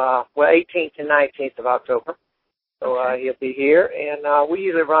 18th and 19th of October. So he'll be here. And we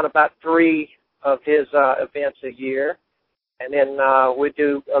usually run about 3 of his events a year. And then we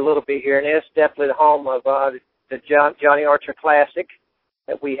do a little bit here. And it's definitely the home of the Johnny Archer Classic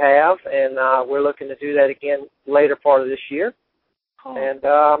that we have, and we're looking to do that again later part of this year. Cool. And,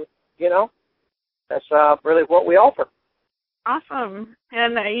 that's really what we offer. Awesome.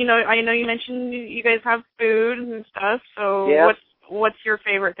 And, I know you mentioned you guys have food and stuff, so what's your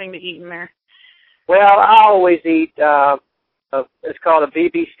favorite thing to eat in there? Well, I always eat, it's called a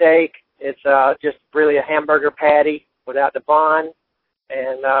BB steak. It's just really a hamburger patty without the bun,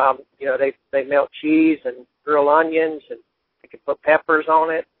 and, they melt cheese and grill onions, and you can put peppers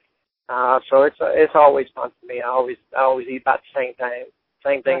on it. So it's always fun for me. I always eat about the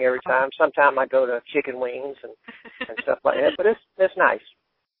same thing every time. Sometimes I go to chicken wings and stuff like that, but it's nice.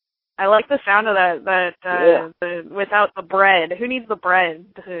 I like the sound of that the without the bread. Who needs the bread?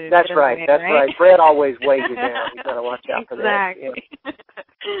 That's right. Bread always weighs you down. You gotta watch out for that. Exactly. Yeah.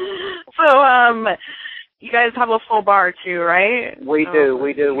 So you guys have a full bar too, right? We do.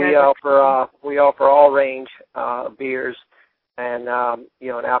 We offer all range beers and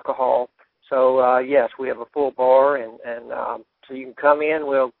and alcohol. So yes, we have a full bar, and so you can come in.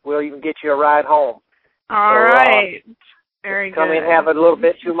 We'll even get you a ride home. All right. Very good. Come in, have a little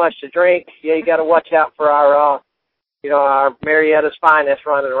bit too much to drink. Yeah, you got to watch out for our our Marietta's finest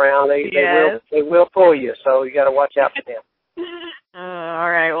running around. They will pull you, so you got to watch out for them. All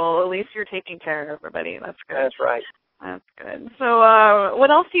right. Well, at least you're taking care of everybody. That's good. That's right. That's good. So,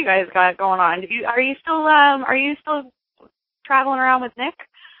 what else do you guys got going on? Are you still traveling around with Nick?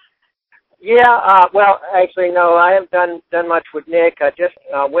 Yeah. Well, actually, no. I haven't done much with Nick. I just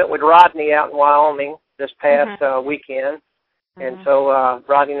went with Rodney out in Wyoming this past weekend. And so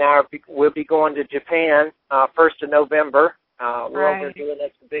Rodney and I will be going to Japan 1st of November. We're over doing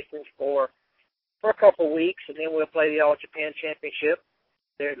exhibitions for a couple of weeks, and then we'll play the All Japan Championship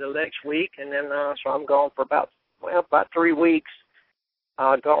there the next week. And then so I'm going for about 3 weeks,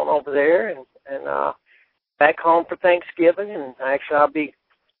 going over there and back home for Thanksgiving. And actually I'll be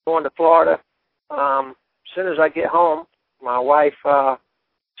going to Florida. As soon as I get home, my wife,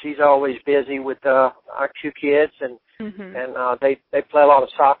 she's always busy with our 2 kids, and they play a lot of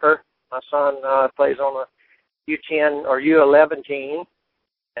soccer. My son plays on the U10 or U11 team,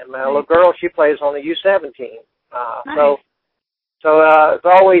 and my little girl, she plays on the U17. So it's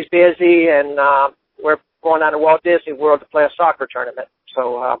always busy, and we're going down to Walt Disney World to play a soccer tournament.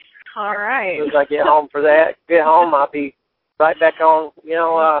 So all right. As soon as I get home, I'll be right back on.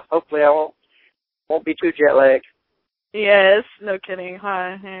 Hopefully I won't be too jet lagged. Yes, no kidding,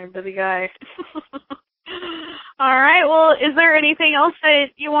 huh? You're a busy guy. All right. Well, is there anything else that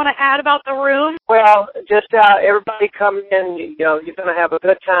you want to add about the room? Well, just everybody come in. You're going to have a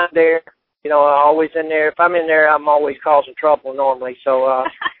good time there. Always in there. If I'm in there, I'm always causing trouble normally. So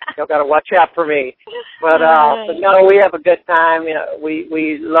y'all got to watch out for me. But no, we have a good time.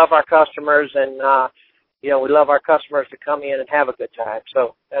 We love our customers, and we love our customers to come in and have a good time.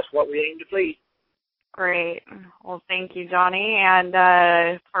 So that's what we aim to please. Great. Well, thank you, Johnny. And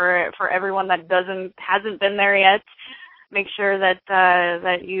for everyone that hasn't been there yet, make sure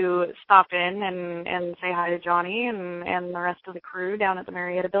that you stop in and say hi to Johnny and the rest of the crew down at the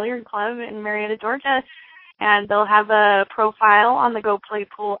Marietta Billiard Club in Marietta, Georgia. And they'll have a profile on the Go Play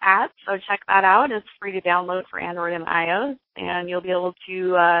Pool app, so check that out. It's free to download for Android and iOS, and you'll be able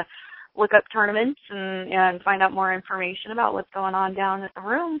to look up tournaments and find out more information about what's going on down at the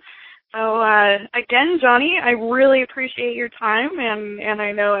room. So, again, Johnny, I really appreciate your time, and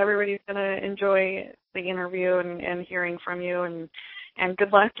I know everybody's going to enjoy the interview and hearing from you, and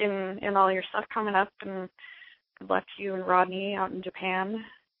good luck in all your stuff coming up, and good luck to you and Rodney out in Japan.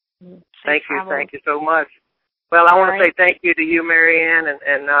 Thank you so much. Well, I want to say thank you to you, Marianne,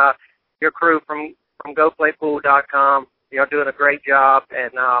 and your crew from GoPlayPool.com. You're doing a great job,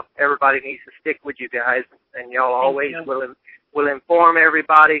 and everybody needs to stick with you guys, and y'all always will inform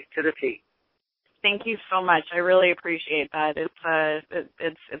everybody to the T. Thank you so much. I really appreciate that.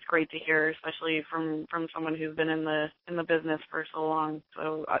 It's great to hear, especially from someone who's been in the business for so long.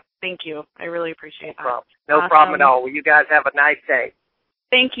 So thank you. I really appreciate that. No problem at all. Well, you guys have a nice day.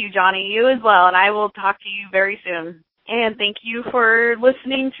 Thank you, Johnny. You as well. And I will talk to you very soon. And thank you for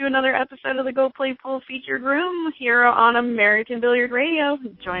listening to another episode of the Go Play Pool Featured Room here on American Billiard Radio.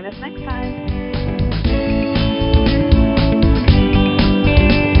 Join us next time.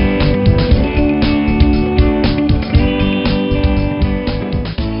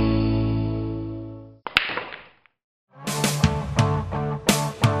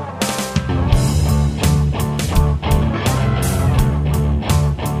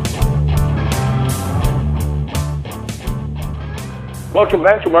 Welcome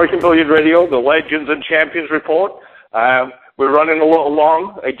back to American Billiard Radio, the Legends and Champions Report. We're running a little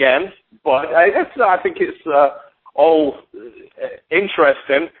long again, but I think it's all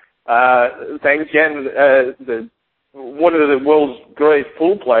interesting. Thanks again, one of the world's greatest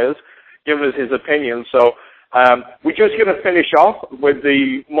pool players giving us his opinion. So we're just going to finish off with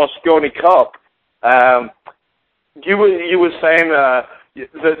the Mosconi Cup. You were saying that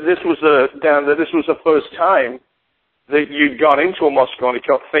this was the first time that you'd gone into a Mosconi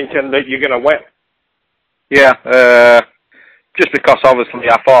Cup thinking that you're going to win. Yeah, just because obviously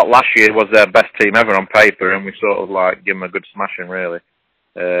I thought last year was their best team ever on paper, and we sort of like give them a good smashing really.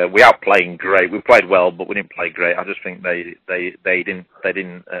 We outplayed great. We played well, but we didn't play great. I just think they didn't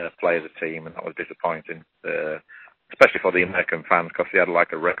play as a team, and that was disappointing, especially for the American fans, because we had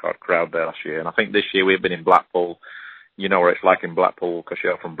like a record crowd there last year. And I think this year we've been in Blackpool. You know what it's like in Blackpool because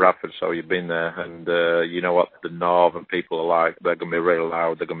you're from Bradford, so you've been there, and you know what the northern people are like. They're going to be really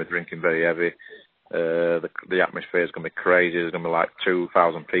loud. They're going to be drinking very heavy. The atmosphere is going to be crazy. There's going to be like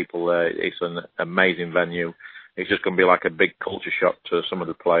 2,000 people there. It's an amazing venue. It's just going to be like a big culture shock to some of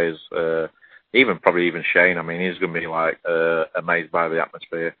the players, probably even Shane. I mean, he's going to be like amazed by the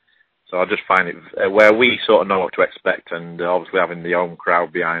atmosphere. So I just find it where we sort of know what to expect, and obviously having the home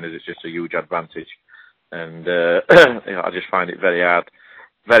crowd behind us is just a huge advantage. And I just find it very hard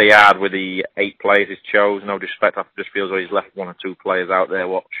with the 8 players he's chose. No disrespect, I just feel as though he's left 1 or 2 players out there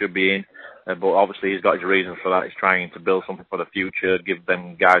what should be in. But obviously he's got his reasons for that. He's trying to build something for the future, give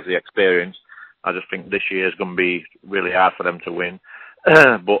them guys the experience. I just think this year is going to be really hard for them to win.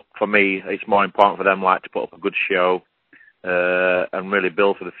 But for me, it's more important for them to put up a good show and really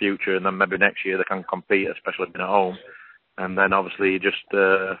build for the future. And then maybe next year they can compete, especially being at home. And then obviously just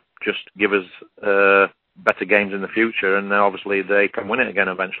give us better games in the future, and then obviously they can win it again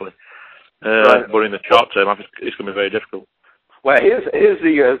eventually. Right. But in the short term, I think it's going to be very difficult. Well,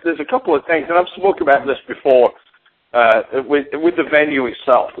 there's a couple of things, and I've spoken about this before with the venue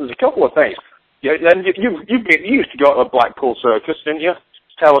itself. There's a couple of things. Yeah, and you used to go to a Blackpool Circus, didn't you?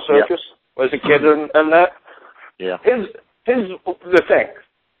 Tower Circus, as a kid and that. Yeah. Here's the thing.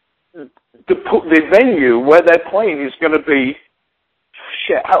 The venue where they're playing is going to be,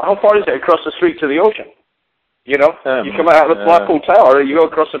 shit, how far is it across the street to the ocean? You know, you come out of the Blackpool Tower, you go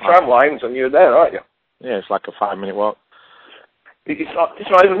across the tram lines, and you're there, aren't you? Yeah, it's like a 5-minute walk. It's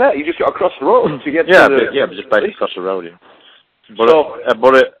not even that. You just got across the road to get to the... But just basically across the road, yeah.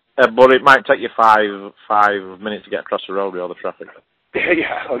 But it might take you 5 minutes to get across the road with all the traffic.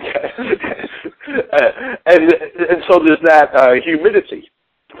 Yeah, okay. and so there's that humidity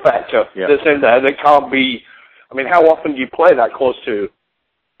factor that's in there that can't be... I mean, how often do you play that close to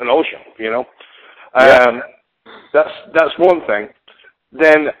an ocean, you know? That's one thing.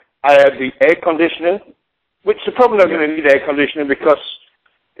 Then I have the air conditioning, which they're probably not going to need air conditioning because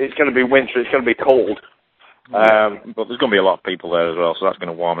it's going to be winter, it's going to be cold. But there's going to be a lot of people there as well, so that's going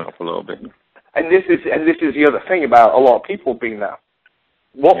to warm it up a little bit. And this is the other thing about a lot of people being there.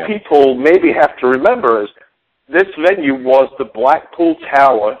 What people maybe have to remember is this venue was the Blackpool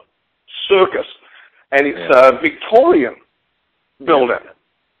Tower Circus, and it's a Victorian building,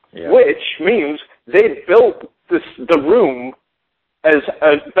 which means they built the room as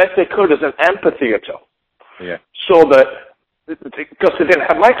best they could as an amphitheater. Yeah. So that, because they didn't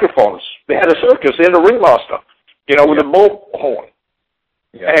have microphones, they had a circus, they had a ringmaster, you know, with a bullhorn.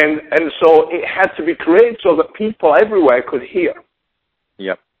 Yeah. And so it had to be created so that people everywhere could hear.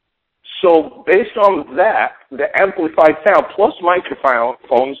 Yep. So based on that, the amplified sound plus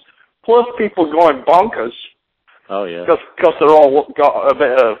microphones plus people going bonkers. Oh yeah. Because they're all got a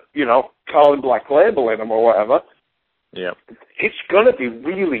bit of, you know, Colin Black label in them or whatever. Yeah. It's going to be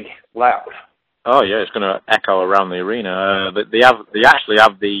really loud. Oh yeah, it's going to echo around the arena. They actually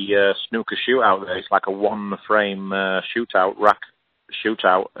have the snooker shootout there. It's like a one-frame shootout rack.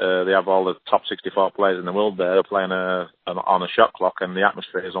 They have all the top 64 players in the world there. They're playing on a shot clock, and the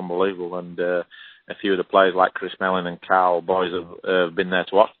atmosphere is unbelievable. And a few of the players like Chris Mellon and Carl Boys have been there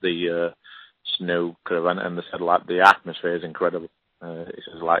to watch the snooker event, and they said like the atmosphere is incredible.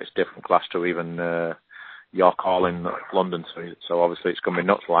 It's different class to even York Hall in London. So obviously it's going to be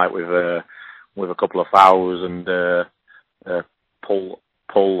nuts, like with a couple of fouls and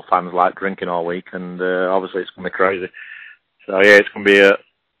pull fans like drinking all week, and obviously it's going to be crazy. So yeah, it's going to be an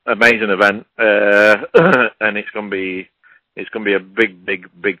amazing event, and it's going to be a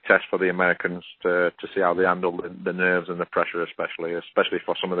big test for the Americans to see how they handle the nerves and the pressure, especially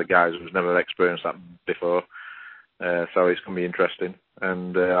for some of the guys who've never experienced that before. So it's going to be interesting,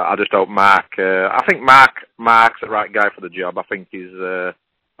 and I just hope Mark. I think Mark's the right guy for the job. I think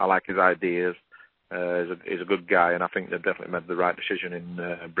I like his ideas. He's a good guy, and I think they've definitely made the right decision in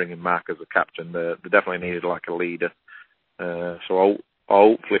bringing Mark as a captain. They definitely needed like a leader. So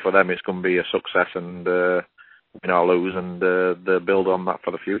hopefully for them it's going to be a success and win or lose, and they build on that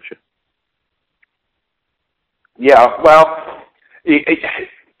for the future. Yeah, well,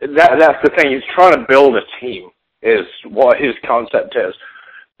 that's the thing. He's trying to build a team is what his concept is.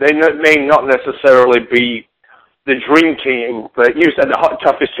 They may not necessarily be the dream team, but you said the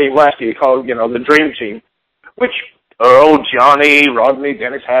toughest team last year, you called, you know, the dream team, which Earl, Johnny, Rodney,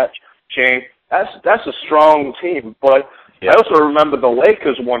 Dennis Hatch, Shane, that's a strong team. But I also remember the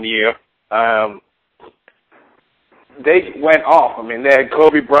Lakers one year, they went off. I mean, they had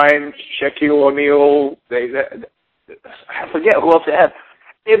Kobe Bryant, Shaquille O'Neal, I forget who else they had,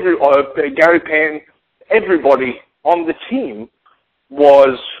 Gary Payne, everybody on the team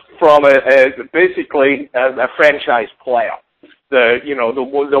was from basically a franchise player, the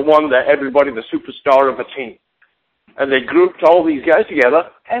one that everybody, the superstar of a team, and they grouped all these guys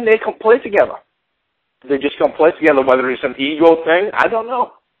together and they can play together. They just can play together. Whether it's an ego thing, I don't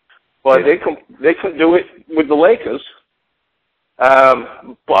know, but they can do it with the Lakers.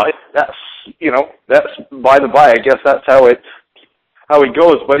 But that's by the by. I guess that's how it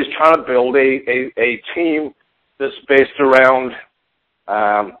goes. But he's trying to build a team that's based around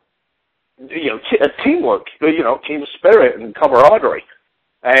teamwork, team spirit and camaraderie.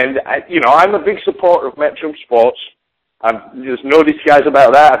 And I'm a big supporter of Metro Sports. There's no disguise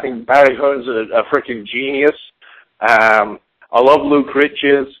about that. I think Barry Hearn's a freaking genius. I love Luke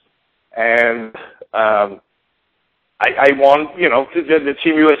Riches, and I want the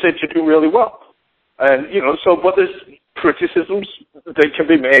Team USA to do really well. And but there's criticisms that can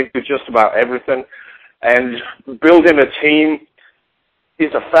be made with just about everything. And building a team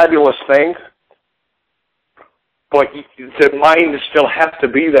is a fabulous thing, but the mind still has to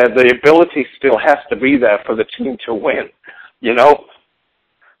be there. The ability still has to be there for the team to win,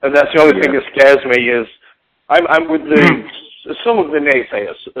 And that's the only thing that scares me is I'm with some of the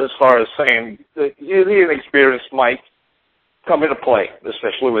naysayers as far as saying the inexperienced Mike come into play,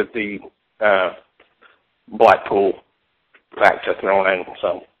 especially with the Blackpool factor thrown in.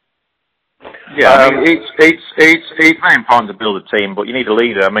 So. Yeah, I mean, it's very important to build a team, but you need a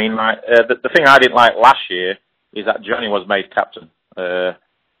leader. I mean, the thing I didn't like last year is that Johnny was made captain.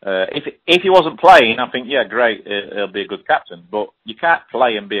 If he wasn't playing, I think, yeah, great, he'll be a good captain. But you can't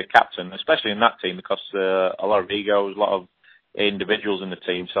play and be a captain, especially in that team, because a lot of egos, a lot of individuals in the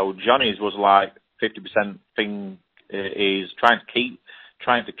team. So Johnny's was like 50% thing is trying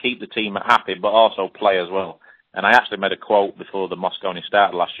to keep the team happy, but also play as well. And I actually made a quote before the Mosconi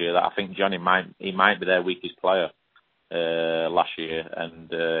started last year that I think Johnny might be their weakest player last year,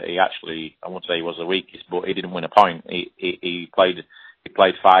 and he actually, I won't say he was the weakest, but he didn't win a point. He played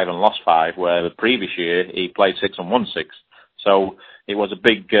 5 and lost 5, where the previous year he played 6 and won 6. So it was a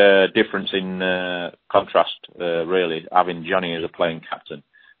big difference in contrast, really, having Johnny as a playing captain.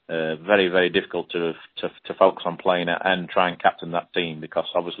 Very, very difficult to focus on playing it and try and captain that team,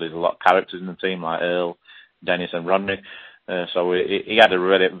 because obviously there's a lot of characters in the team like Earl, Dennis and Rodney. So he had a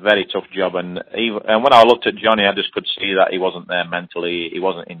really very tough job, and when I looked at Johnny, I just could see that he wasn't there mentally. He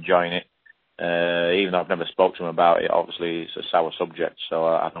wasn't enjoying it. Even though I've never spoke to him about it, obviously it's a sour subject, so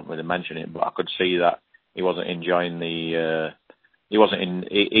I don't really mention it. But I could see that he wasn't enjoying it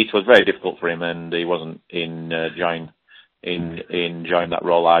was very difficult for him, and he wasn't enjoying that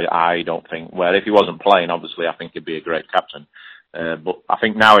role. I don't think. Well, if he wasn't playing, obviously I think he'd be a great captain. But I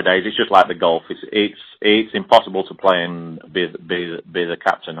think nowadays it's just like the golf. It's impossible to play and be the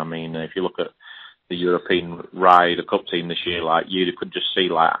captain. I mean, if you look at the European Ryder Cup team this year, like you could just see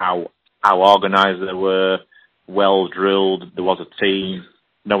like how organised they were, well drilled. There was a team,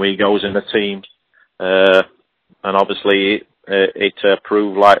 no egos in the team, and obviously it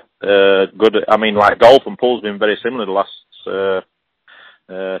proved like good. I mean, like golf and pool's been very similar the last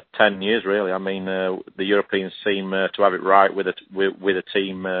 10 years, really. I mean, the Europeans seem to have it right with a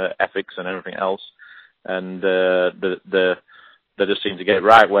team ethics and everything else, and they just seem to get it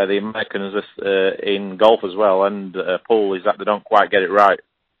right. Where the Americans in golf as well and pool is that they don't quite get it right.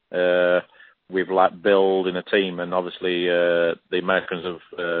 With like building a team, and obviously the Americans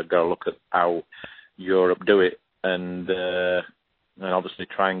have got to look at how Europe do it, and obviously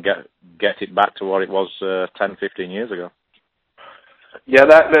try and get it back to what it was 10, 15 years ago. Yeah,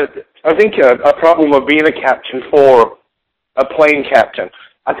 I think a problem of being a captain for a playing captain,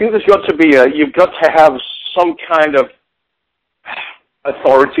 I think there's got to be you've got to have some kind of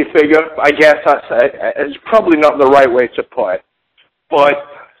authority figure. I guess it's probably not the right way to put it, but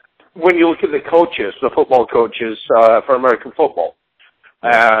when you look at the coaches, the football coaches for American football,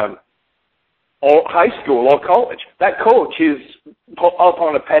 or high school or college, that coach is put up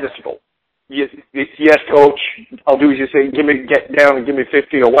on a pedestal. Yes, coach, I'll do as you say, get down and give me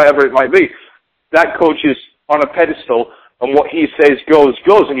 50 or whatever it might be. That coach is on a pedestal, and what he says goes,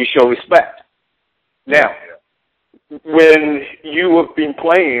 and you show respect. Now, when you have been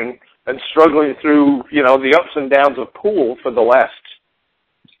playing and struggling through, the ups and downs of pool for the last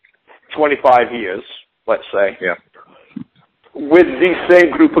 25 years, let's say, yeah, with these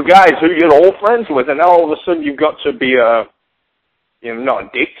same group of guys who you're all friends with, and now all of a sudden you've got to be not a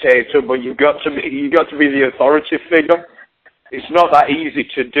dictator, but you've got to be the authority figure. It's not that easy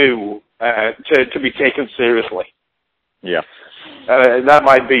to do, to be taken seriously. Yeah. That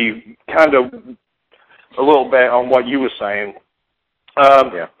might be kind of a little bit on what you were saying.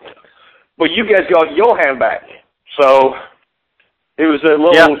 Yeah. But you guys got Johan back, so it was a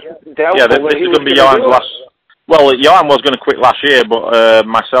little doubtful. Yeah, this is going to be Johan's last. Well, Johan was going to quit last year, but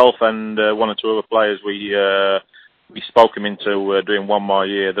myself and one or two other players, we spoke him into doing one more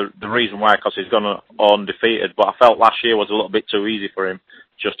year. The reason why, because he's gone undefeated, but I felt last year was a little bit too easy for him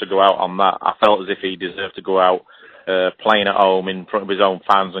just to go out on that. I felt as if he deserved to go out playing at home in front of his own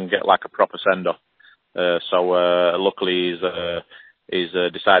fans and get like a proper send-off. So luckily he's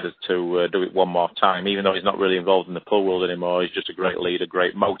decided to do it one more time, even though he's not really involved in the pool world anymore. He's just a great leader,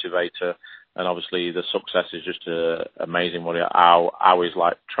 great motivator, and obviously the success is just amazing. How he's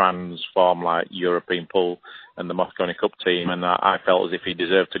like transformed like European pool and the Mosconi Cup team, and I felt as if he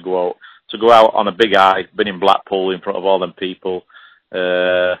deserved to go out on a big eye, been in Blackpool in front of all them people,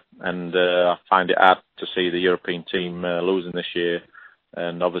 and I find it hard to see the European team losing this year.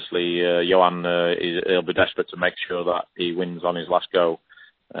 And obviously, Johan he'll be desperate to make sure that he wins on his last go,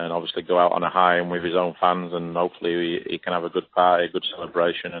 and obviously go out on a high and with his own fans, and hopefully he can have a good party, a good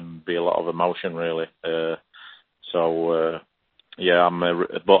celebration, and be a lot of emotion, really. But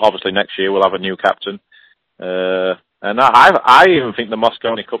obviously next year we'll have a new captain, and I even think the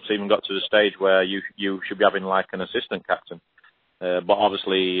Mosconi Cup's even got to the stage where you should be having like an assistant captain. But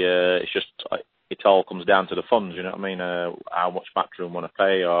obviously, it's just it all comes down to the funds. You know what I mean? How much Matchroom want to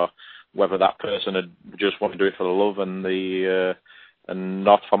pay, or whether that person would just want to do it for the love and the and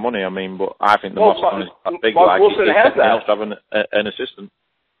not for money. I mean, but I think the most fun is a big Mark Wilson has that. Else to have an assistant.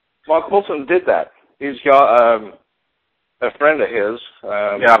 Mark Wilson did that. He's got a friend of his.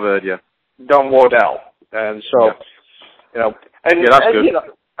 Yeah, I've heard. Yeah. Don Wardell, and so you know, and yeah, that's good. You know,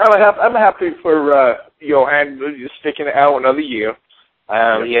 I'm happy for Johan sticking it out another year.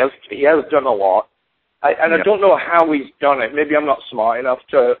 He has done a lot. I don't know how he's done it. Maybe I'm not smart enough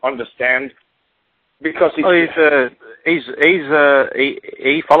to understand, because he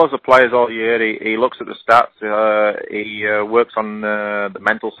follows the players all year. He looks at the stats. He works on the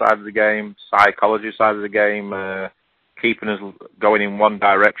mental side of the game, psychology side of the game, keeping us going in one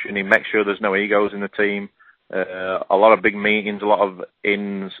direction. He makes sure there's no egos in the team. A lot of big meetings, a lot of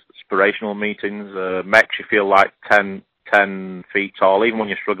inspirational meetings. Makes you feel like 10 feet tall, even when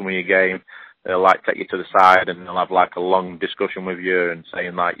you're struggling with your game. They'll like take you to the side and they'll have like a long discussion with you and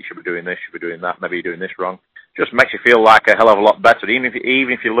saying like you should be doing this, you should be doing that, maybe you're doing this wrong. Just makes you feel like a hell of a lot better. Even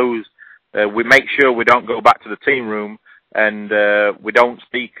if you lose, we make sure we don't go back to the team room and we don't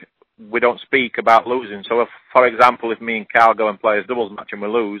speak about losing. So if, for example, if me and Cal go and play a doubles match and we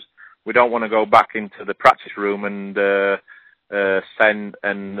lose, we don't want to go back into the practice room and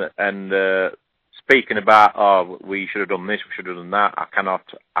speaking about, oh, we should have done this, we should have done that. I cannot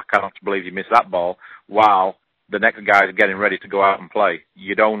believe you missed that ball. While the next guy is getting ready to go out and play,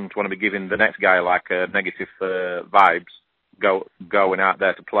 you don't want to be giving the next guy like negative vibes going out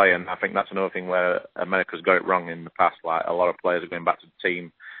there to play. And I think that's another thing where America's got it wrong in the past. Like a lot of players are going back to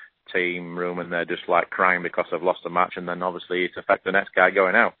the team room and they're just like crying because they've lost a match, and then obviously it affects the next guy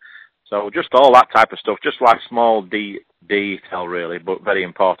going out. So just all that type of stuff, just like small detail really, but very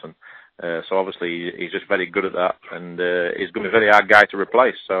important. So obviously he's just very good at that, and he's going to be a very hard guy to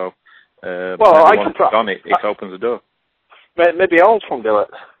replace. So once it's done, it opens the door. Maybe I'll come do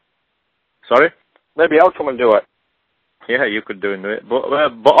it. Sorry? Maybe I'll come and do it. Yeah, you could do it.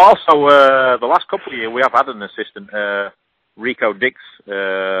 But also the last couple of years we have had an assistant, Rico Dix,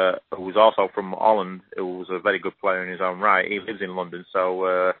 who's also from Holland, who was a very good player in his own right. He lives in London,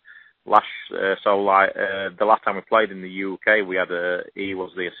 so. The last time we played in the UK, he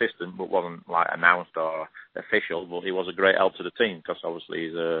was the assistant, but wasn't like announced or official. But he was a great help to the team because obviously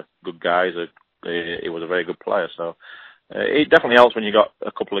he's a good guy. He was a very good player. So it definitely helps when you got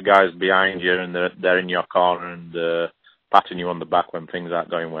a couple of guys behind you and they're in your corner and patting you on the back when things aren't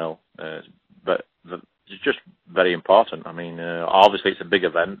going well. But it's just very important. I mean, obviously it's a big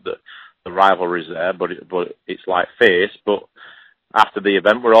event. The rivalry's there, but it's like fierce, but. After the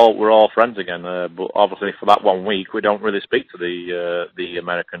event, we're all friends again. But obviously, for that 1 week, we don't really speak to the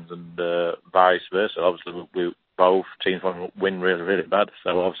Americans, and vice versa. Obviously, we both teams want to win really, really bad.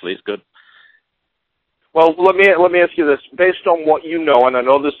 So obviously, it's good. Well, let me ask you this: based on what you know, and I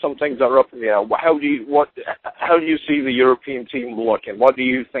know there's some things that are up in the air. How do you see the European team looking? What do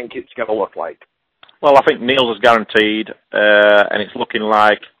you think it's going to look like? Well, I think Niels is guaranteed, and it's looking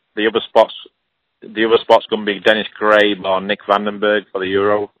like the other spot's going to be Dennis Grabe or Nick Vandenberg for the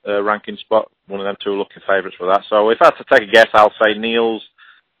Euro ranking spot. One of them two are looking favourites for that. So if I had to take a guess, I'll say Niels,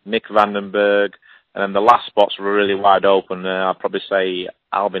 Nick Vandenberg, and then the last spots were really wide open. I'll probably say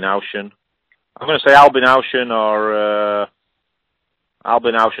Albin Auschen. I'm going to say Albin Auschen or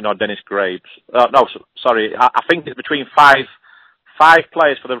Dennis Grabe. Sorry. I think it's between five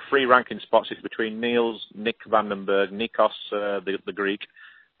players for the three ranking spots. It's between Niels, Nick Vandenberg, Nikos, the Greek,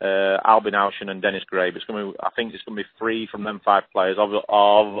 Albin Auschen and Dennis Grabe. I think it's going to be 3 from them 5 players.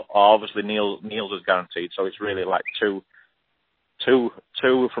 Obviously, Niels is guaranteed, so it's really like two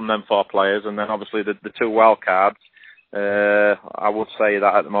from them 4 players, and then obviously the 2 wild cards. I would say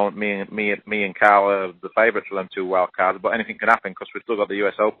that at the moment, me and Carl are the favourites for them 2 wild cards, but anything can happen because we've still got the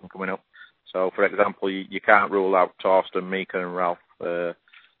US Open coming up. So, for example, you can't rule out Torsten, Mika, and Ralph. But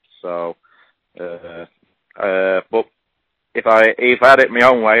if I had it my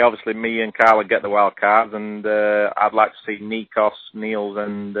own way, obviously me and Carl would get the wild cards, and I'd like to see Nikos, Niels,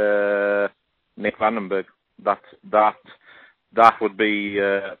 and Nick Vandenberg. That would be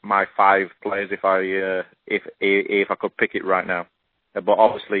my 5 players if I could pick it right now. But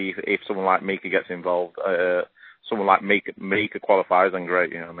obviously, if someone like Mika gets involved, someone like Mika qualifies, then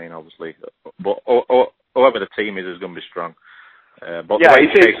great. You know what I mean? Obviously, but whoever the team is going to be strong. But yeah, the way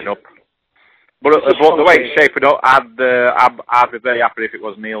it's shaping up. But the way it's shaping up, I'd be very happy if it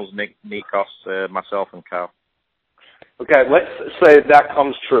was Niels, Nikos, myself, and Carl. Okay, let's say that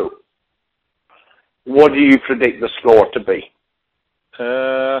comes true. What do you predict the score to be?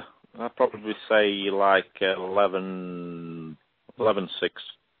 I'd probably say like 11-6.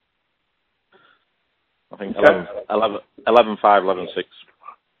 I think 11-5, 11-6.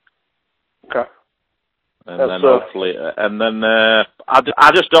 Okay. And then hopefully,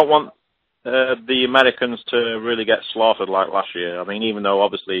 I just don't want the Americans to really get slaughtered like last year. I mean, even though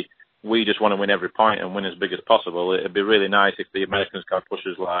obviously we just want to win every point and win as big as possible, it'd be really nice if the Americans got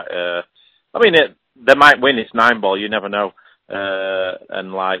pushes like. I mean, they might win. It's 9-ball. You never know.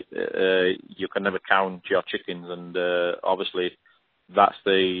 And you can never count your chickens. And obviously, that's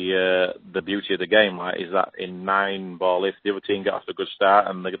the beauty of the game. Is that in 9-ball, if the other team get off a good start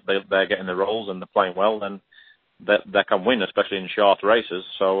and they're getting the rolls and they're playing well, then they can win, especially in short races.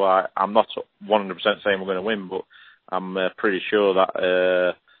 So I'm not 100% saying we're going to win, but I'm pretty sure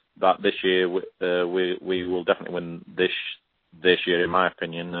that that this year we will definitely win this year, in my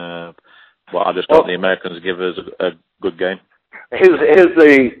opinion. But I just hope the Americans give us a good game. Here's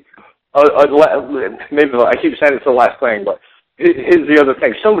maybe I keep saying it's the last thing, but here's the other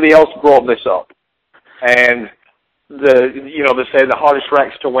thing. Somebody else brought this up, and they say the hardest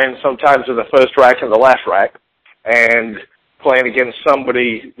racks to win sometimes are the first rack and the last rack, and playing against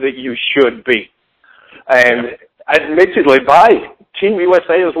somebody that you should beat. And admittedly, by Team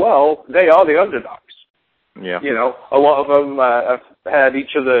USA as well, they are the underdogs. Yeah. A lot of them have had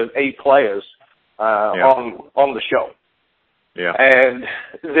each of the 8 players on the show. Yeah. And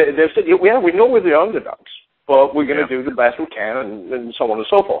they've said, we know we're the underdogs, but we're going to do the best we can, and so on and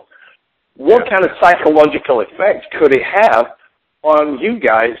so forth. What kind of psychological effect could it have on you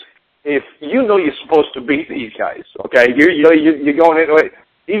guys if you know you're supposed to beat these guys? Okay, you're going into it.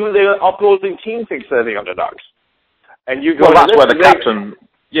 Even the opposing team thinks they're the underdogs, and you go. Well, that's where the captain.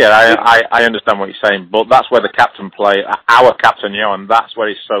 Yeah, I understand what you're saying, but that's where the captain play. Our captain, and that's where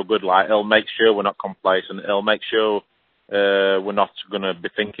he's so good. He'll make sure we're not complacent. He'll make sure we're not going to be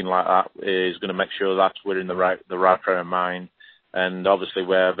thinking like that. He's going to make sure that we're in the right frame of mind. And obviously,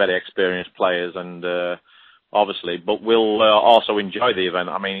 we're very experienced players, and but we'll also enjoy the event.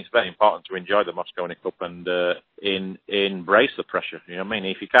 I mean, it's very important to enjoy the Mosconi Cup and embrace the pressure. You know what I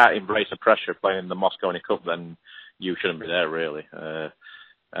mean? If you can't embrace the pressure playing the Mosconi Cup, then you shouldn't be there, really.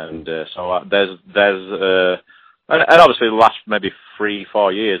 And obviously the last maybe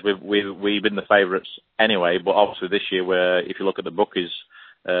 3-4 years we've been the favourites anyway. But obviously this year, if you look at the bookies,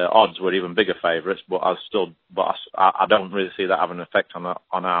 odds were even bigger favourites. But I don't really see that having an effect on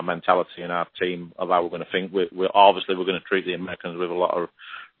our mentality and our team of how we're going to think. We're going to treat the Americans with a lot of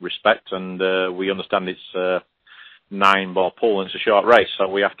respect, and we understand it's 9-ball pool and it's a short race, so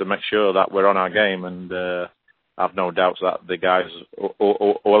we have to make sure that we're on our game and. I've no doubts that the guys,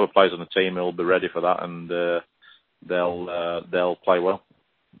 whoever plays on the team, will be ready for that, and they'll play well.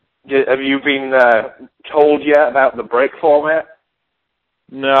 Have you been told yet about the break format?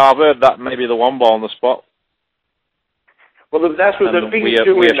 No, I've heard that maybe the 1-ball on the spot. Well, that's what the thing is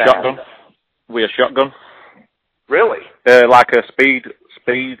doing now. We a shotgun. Really? Like a speed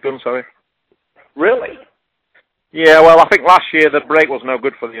gun, sorry. Really? Yeah, well, I think last year the break was no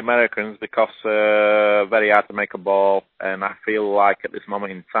good for the Americans because very hard to make a ball, and I feel like at this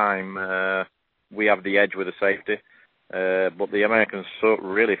moment in time we have the edge with the safety. But the Americans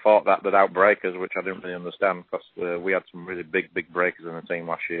really fought that without breakers, which I didn't really understand because we had some really big breakers in the team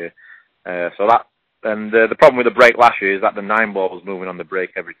last year. The problem with the break last year is that the 9-ball was moving on the break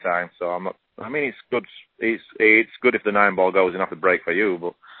every time. So it's good. It's good if the 9-ball goes in off the break for you,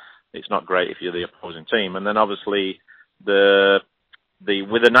 but it's not great if you're the opposing team. And then obviously with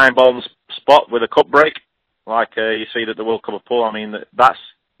the 9-ball on the spot with a cup break, like you see that the World Cup of Pool. I mean that's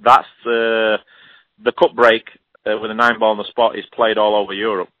the cup break with a 9-ball on the spot is played all over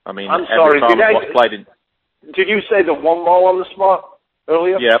Europe. I mean, I'm sorry. Did you say the 1-ball on the spot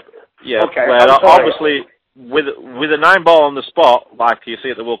earlier? Yep. Yeah. Okay. Well, obviously with a 9-ball on the spot, like you see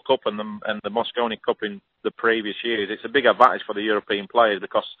at the World Cup and the Mosconi Cup in the previous years, it's a big advantage for the European players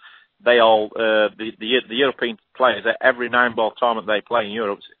because they all the European players at every 9-ball tournament they play in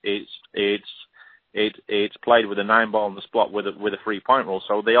Europe, it's played with a 9-ball on the spot with a 3-point rule,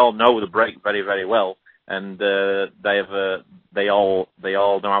 so they all know the break very, very well, and they all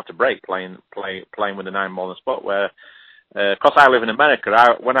know how to break playing with a 9-ball on the spot. Where because I live in America,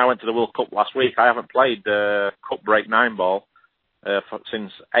 when I went to the World Cup last week, I haven't played cup break 9-ball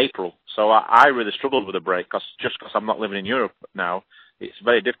since April, so I really struggled with the break because I'm not living in Europe now. It's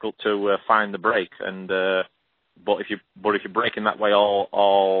very difficult to find the break, and but if you're breaking that way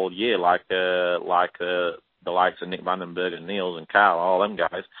all year, like the likes of Nick Vandenberg and Niels and Carl, all them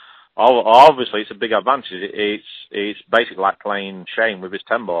guys, obviously it's a big advantage. It's basically like playing Shane with his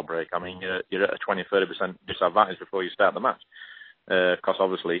 10-ball break. I mean, you're at a 20-30% disadvantage before you start the match, because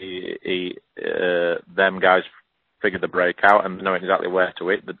obviously them guys figure the break out and know exactly where to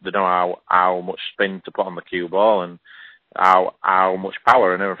hit. They know how much spin to put on the cue ball and how much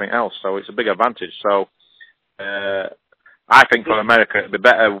power and everything else. So it's a big advantage. So I think for America it'd be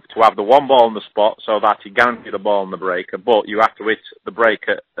better to have the one ball on the spot so that you guarantee the ball on the break, but you have to hit the break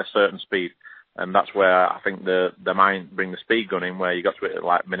at a certain speed. And that's where I think they might bring the speed gun in, where you got to hit at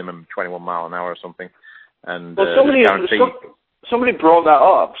like minimum 21 mile an hour or something. And somebody brought that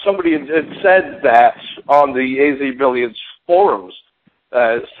up. Somebody had said that on the AZ Billiards forums.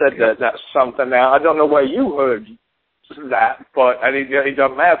 Said that that's something. Now I don't know where you heard that, but it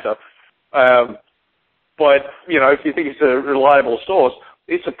doesn't matter. But if you think it's a reliable source,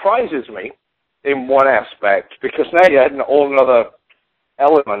 it surprises me in one aspect, because now you add a whole other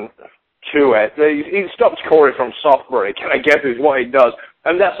element to it. He stops Corey from soft break, and I guess is what he does,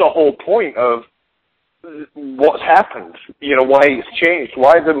 and that's the whole point of what's happened. Why it's changed,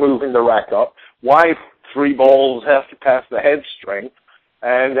 why they're moving the rack up, why 3 balls have to pass the head string,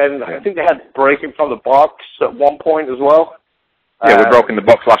 and then I think they had breaking from the box at one point as well. Yeah, we broke in the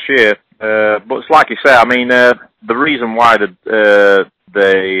box last year, but it's like you say. I mean, the reason why they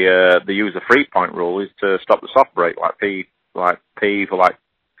use the 3-point rule is to stop the soft break, like P for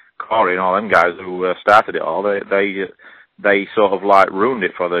Corey and all them guys who started it all. They sort of ruined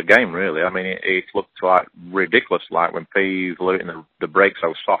it for the game, really. I mean, it looked ridiculous, when P was letting the break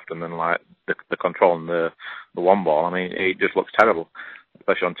so soft, and then the control on the one ball. I mean, it just looks terrible,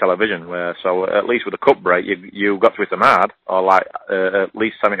 especially on television. So at least with a cup break, you got to hit them hard, or at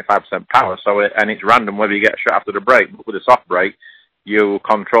least 75% power. And it's random whether you get a shot after the break. But with a soft break, you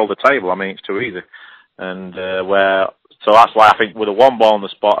control the table. I mean, it's too easy. And so that's why I think with a one ball on the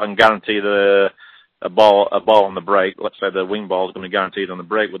spot and guarantee a ball on the break, let's say the wing ball is going to be guaranteed on the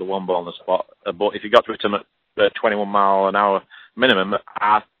break with a one ball on the spot. But if you got to hit them at 21 mile an hour minimum,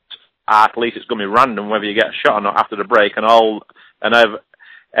 at least it's going to be random whether you get a shot or not after the break, and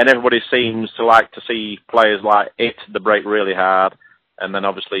everybody seems to like to see players hit the break really hard, and then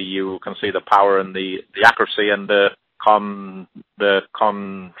obviously you can see the power and the accuracy and the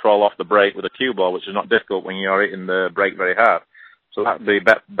control off the break with a cue ball, which is not difficult when you're hitting the break very hard. So that'd be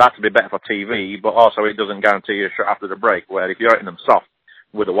better for TV, but also it doesn't guarantee you a shot after the break, where if you're hitting them soft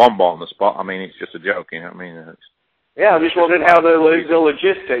with a one ball on the spot, I mean, it's just a joke, you know what I mean? Yeah, I'm just wondering how the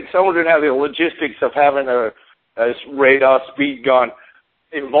logistics. I'm wondering how the logistics of having a radar speed gun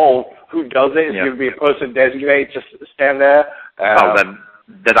involved. Who does it? Is it going to be a person designated to stand there? Then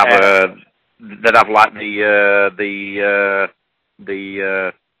they'd have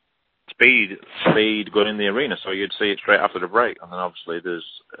the speed going in the arena, so you'd see it straight after the break. And then obviously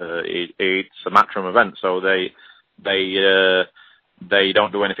it's a matchroom event, so they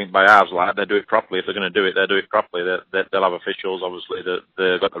don't do anything by halves. They do it properly. If they're going to do it, they'll do it properly. They'll have officials, obviously.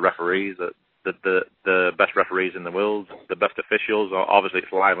 They've got the referees, the best referees in the world, the best officials. Obviously,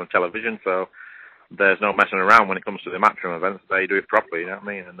 it's live on television, so there's no messing around when it comes to the matchroom events. They do it properly, you know what I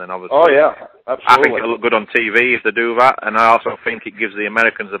mean? And then obviously, absolutely. I think it'll look good on TV if they do that, and I also think it gives the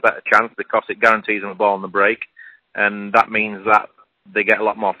Americans a better chance because it guarantees them a ball on the break, and that means that they get a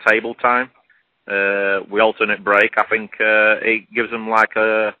lot more table time. We alternate break. I think it gives them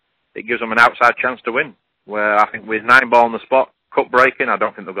an outside chance to win. Where I think with 9 ball on the spot, cup breaking, I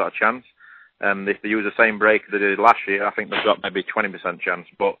don't think they've got a chance. And if they use the same break they did last year, I think they've got maybe 20% chance.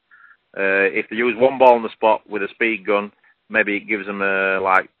 But if they use 1 ball on the spot with a speed gun, maybe it gives them a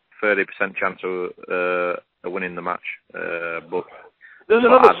 30% chance of winning the match. But there's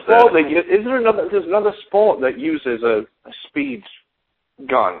another sport there's another sport that uses a speed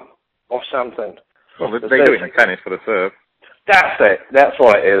gun or something. Well, they do it in tennis for the serve. That's it. That's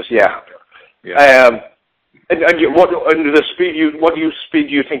what it is. Yeah. And what speed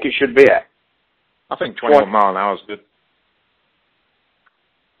do you think it should be at? I think 21 mile an hour is good.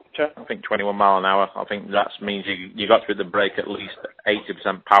 Sure. I think 21 mile an hour. I think that means you got to hit the break at least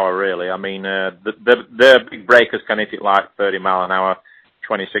 80% power. Really. I mean, the big breakers can hit it 30 mile an hour,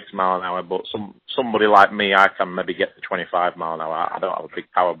 26 mile an hour. But somebody like me, I can maybe get to 25 mile an hour. I don't have a big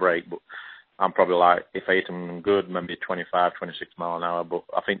power break, but I'm probably if I hit them good, maybe 25, 26 mile an hour. But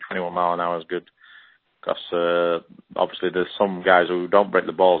I think 21 mile an hour is good. Because obviously there's some guys who don't break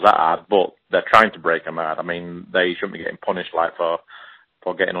the balls that hard, but they're trying to break them hard. I mean, they shouldn't be getting punished for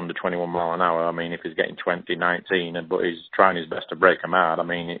getting under 21 mile an hour. I mean, if he's getting 20, 19, but he's trying his best to break them hard, I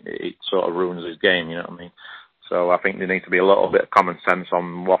mean, it sort of ruins his game, you know what I mean? So I think there needs to be a little bit of common sense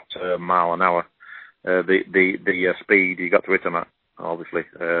on what mile an hour, the speed you got to hit them at. Obviously,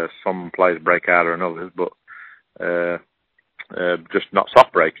 some players break harder than others, but just not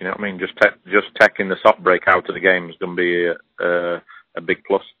soft break, you know what I mean? Just taking the soft break out of the game is going to be a big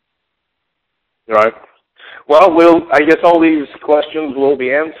plus. Right. Well, I guess all these questions will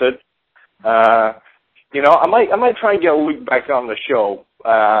be answered. You know, I might try and get Luke back on the show.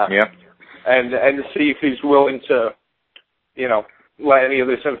 And see if he's willing to, you know, let any of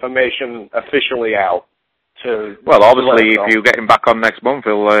this information officially out. Well, obviously, if you get him back on next month,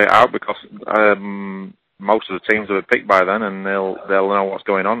 he'll out because most of the teams will be picked by then, and they'll know what's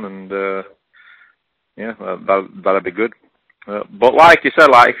going on, and that'll be good. But like you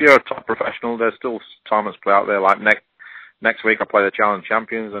said, like if you're a top professional, there's still tournaments play out there. Like next week, I play the Challenge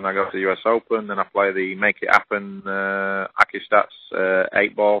Champions, and I go to the US Open, then I play the Make It Happen Akistats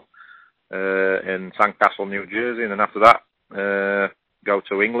 8-ball in Sandcastle, New Jersey, and then after that, go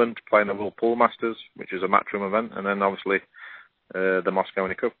to England to play in the World Pool Masters, which is a matchroom event, and then obviously the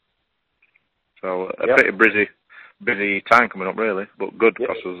Mosconi Cup. So a pretty busy time coming up, really, but good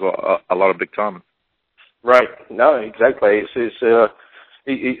because there's a lot of big tournaments. Right. No, exactly.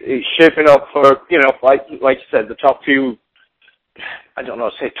 It's shaping up for, you know, like you said, the top few. I don't know,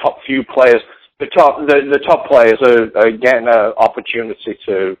 say top few players. The top players are getting an opportunity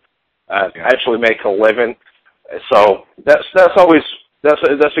to actually make a living. So that's always that's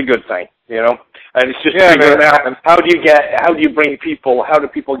a good thing, you know. And it's just figuring out how do you bring people? How do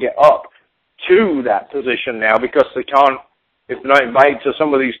people get up to that position now? Because they can't, if they're not invited to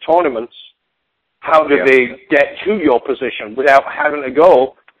some of these tournaments. How do they get to your position without having to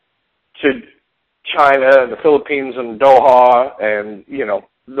go to China, the Philippines, and Doha, and, you know,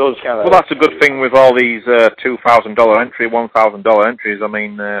 those kind of... Well, that's a good thing with all these $2,000 entry, $1,000 entries. I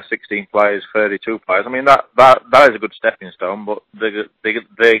mean, 16 players, 32 players. I mean, that is a good stepping stone, but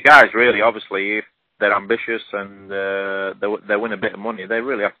the guys really, obviously, if they're ambitious and they win a bit of money, they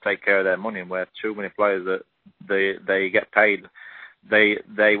really have to take care of their money, and where too many players that they get paid, they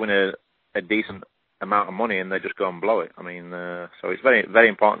win a decent amount of money and they just go and blow it. I mean, so it's very, very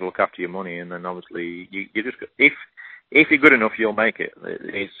important to look after your money, and then obviously you just, if you're good enough, you'll make it.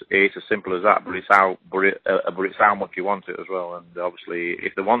 It's as simple as that. But it's how much you want it as well. And obviously,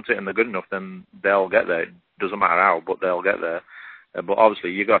 if they want it and they're good enough, then they'll get there. It doesn't matter how, but they'll get there. But obviously,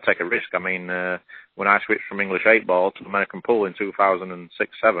 you got to take a risk. I mean, when I switched from English 8-ball to American pool in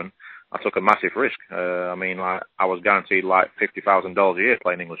 2006-07. I took a massive risk. I mean, like, I was guaranteed like $50,000 a year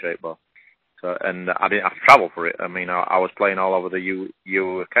playing English 8-ball. So, and I didn't have to travel for it. I mean, I was playing all over the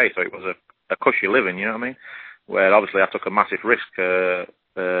UK, so it was a cushy living, you know what I mean? Where obviously I took a massive risk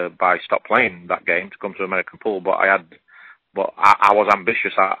by stop playing that game to come to American pool, but I was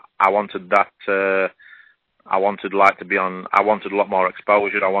ambitious. I wanted that. I wanted a lot more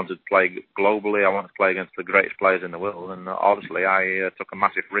exposure. I wanted to play globally. I wanted to play against the greatest players in the world, and obviously I took a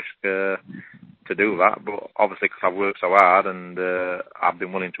massive risk to do that. But obviously, because I've worked so hard and I've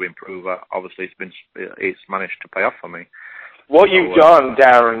been willing to improve, obviously it's managed to pay off for me. What you've done,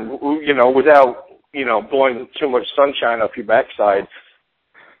 Darren, you know, without blowing too much sunshine off your backside,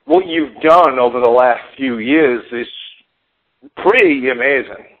 what you've done over the last few years is pretty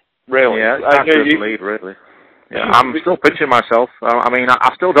amazing. Really, yeah, really. Yeah, I'm still pinching myself. I mean,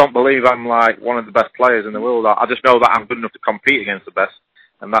 I still don't believe I'm like one of the best players in the world. I just know that I'm good enough to compete against the best,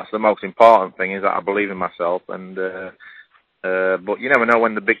 and that's the most important thing, is that I believe in myself. And but you never know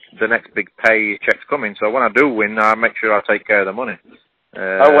when the next big pay check's coming. So when I do win, I make sure I take care of the money.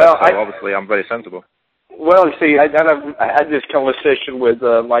 Obviously I'm very sensible. Well, you see, I had this conversation with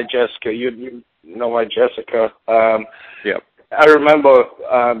my Jessica. You know my Jessica. Yeah. I remember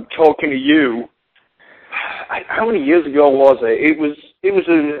talking to you. How many years ago was it? It was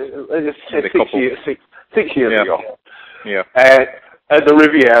 6 years ago. Yeah. At the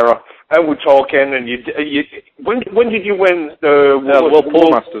Riviera, and we're talking, and when did you win the World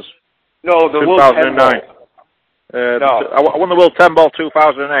Pool Masters? No, the 2009. I won the World 10 Ball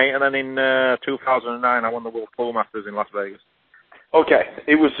 2008, and then in 2009 I won the World Pool Masters in Las Vegas. Okay,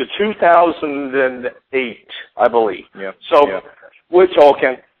 it was the 2008, I believe. Yeah. So we're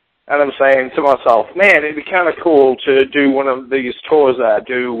talking. And I'm saying to myself, man, it'd be kind of cool to do one of these tours that I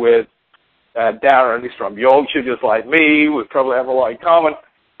do with Darren. He's from Yorkshire, just like me. We probably have a lot in common.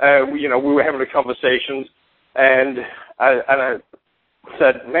 We were having a conversation, and I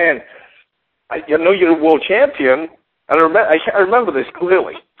said, man, I know you're a world champion, and I remember this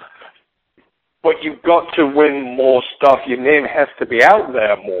clearly. But you've got to win more stuff. Your name has to be out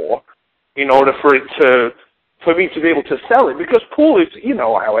there more in order for me to be able to sell it, because pool is, you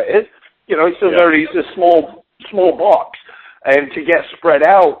know how it is. You know, it's a small box, and to get spread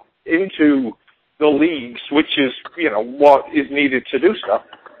out into the leagues, which is, you know, what is needed to do stuff.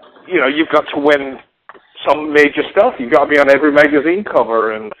 You know, you've got to win some major stuff. You've got to be on every magazine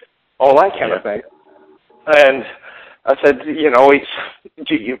cover and all that kind of thing. And I said, you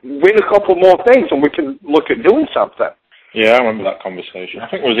win a couple more things and we can look at doing something. Yeah, I remember that conversation. I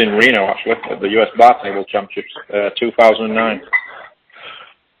think it was in Reno, actually, at the US Bar Table Championships, 2009.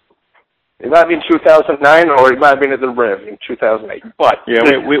 It might have been 2009, or it might have been at the Rev in 2008. But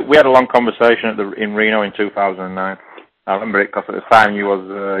yeah, we had a long conversation in Reno in 2009. I remember it because at the time you was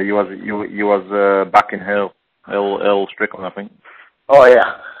back in Earl Strickland, I think. Oh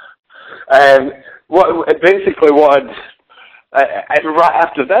yeah, and right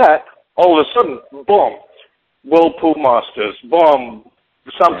after that, all of a sudden, boom, World Pool Masters, boom,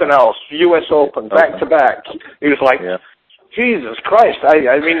 something else, U.S. Open, back to back. He was like, Jesus Christ!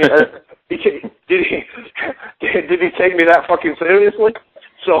 I mean, did he take me that fucking seriously?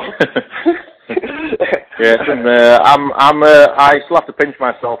 So. Yeah, and I still have to pinch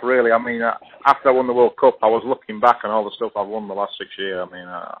myself, really. I mean, after I won the World Cup, I was looking back on all the stuff I've won the last 6 years. I mean,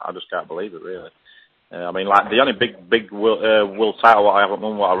 I just can't believe it, really. I mean, like, the only big world title that I haven't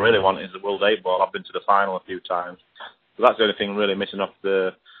won, what I really want, is the World 8-Ball. I've been to the final a few times. So that's the only thing really missing off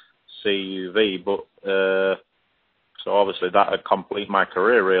the CUV, but, so obviously that would complete my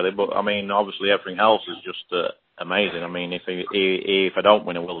career, really. But, I mean, obviously everything else is just amazing. I mean, if I don't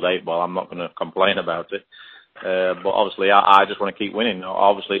win a World 8-Ball, I'm not going to complain about it. But obviously, I just want to keep winning.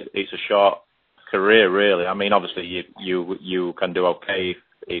 Obviously, it's a short career, really. I mean, obviously, you can do okay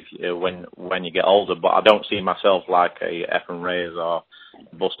when you get older, but I don't see myself like a Efren Reyes or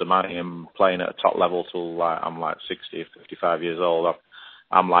Buster Manning playing at a top level till I'm like 60, 55 years old.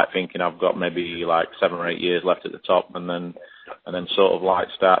 I'm like thinking I've got maybe like 7 or 8 years left at the top, and then sort of like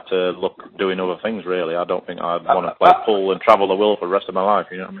start to look doing other things. Really, I don't think I'd want to play pool and travel the world for the rest of my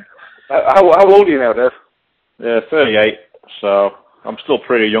life. You know what I mean? How old are you now, Dave? 38. So I'm still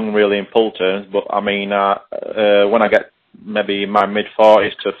pretty young, really, in pool terms. But I mean, when I get maybe my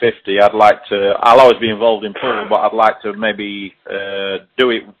mid-40s to 50, I'll always be involved in pool, but I'd like to maybe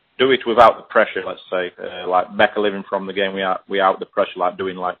do it without the pressure. Let's say, like make a living from the game without the pressure, like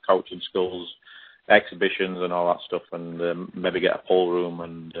doing like coaching schools, exhibitions and all that stuff, and maybe get a pool room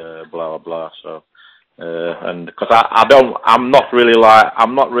and blah blah blah. So, and because I'm not really like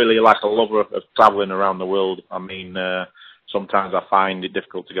a lover of traveling around the world. I mean, sometimes I find it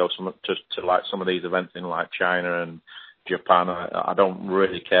difficult to go to like some of these events in like China and Japan. I don't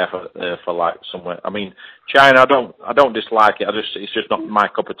really care for like somewhere. I mean, China, I don't dislike it. It's just not my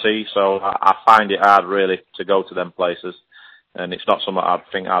cup of tea. So I find it hard really to go to them places, and it's not something I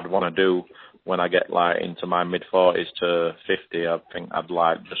think I'd want to do when I get like into my mid-40s to 50. I think I'd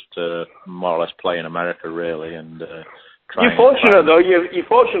like just to more or less play in America really, and try. You're fortunate though. You've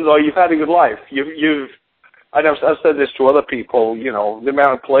had a good life. I've said this to other people. You know, the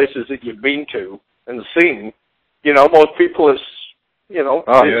amount of places that you've been to and seen. You know, most people it's been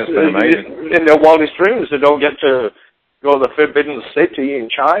amazing. In their wildest dreams, they don't get to go to the Forbidden City in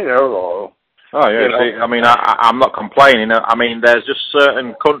China or. Oh yeah, see, I mean, I'm not complaining. I mean, there's just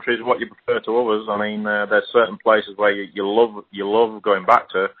certain countries what you prefer to others. I mean, there's certain places where you love going back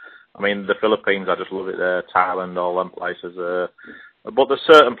to. I mean, the Philippines, I just love it there. Thailand, all them places. But there's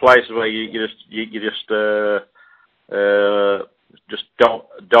certain places where you just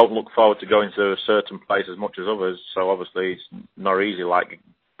don't look forward to going to a certain place as much as others. So obviously it's not easy like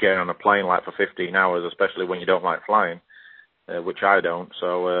getting on a plane like for 15 hours, especially when you don't like flying, which I don't.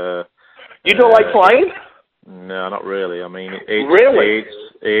 So you don't like flying? No, not really. I mean, really,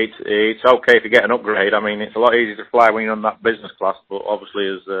 it's okay if you get an upgrade. I mean, it's a lot easier to fly when you're on that business class. But obviously,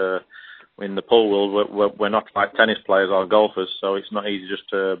 as in the pool world, we're not like tennis players or golfers, so it's not easy just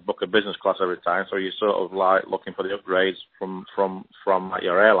to book a business class every time. So you're sort of like looking for the upgrades from like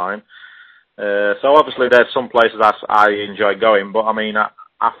your airline. So obviously, there's some places I enjoy going, but I mean, I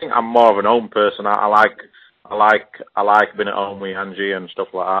think I'm more of an home person. I like being at home with Angie and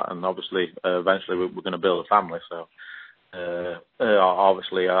stuff like that, and obviously, eventually we're going to build a family. So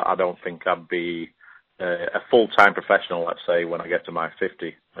obviously, I don't think I'd be a full-time professional, let's say, when I get to my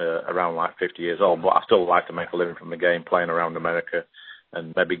 50, around like 50 years old. But I still like to make a living from the game, playing around America,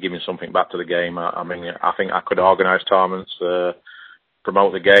 and maybe giving something back to the game. I mean, I think I could organise tournaments,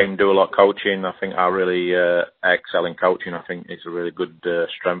 promote the game, do a lot of coaching. I think I really excel in coaching. I think it's a really good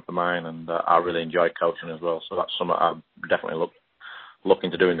strength of mine, and I really enjoy coaching as well. So that's something I'm definitely looking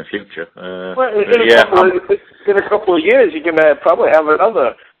to do in the future. In a couple of years, you can probably have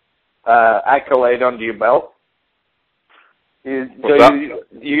another accolade under your belt. You're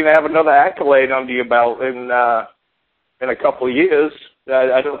going to have another accolade under your belt in a couple of years.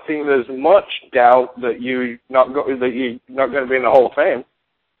 I don't think there's much doubt that you're not going to be in the Hall of Fame.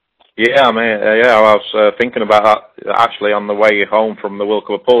 Yeah, I mean, I was thinking about that actually on the way home from the World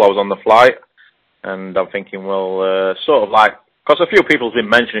Cup of Pool. I was on the flight, And I'm thinking, well, sort of like, because a few people have been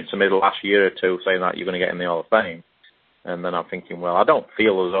mentioning it to me the last year or two, saying that you're going to get in the Hall of Fame. And then I'm thinking, well, I don't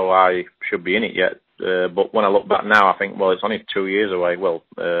feel as though I should be in it yet. But when I look back now, I think, well, it's only 2 years away,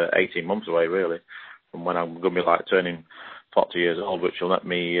 18 months away, really, from when I'm going to be like turning 40 years old, which will make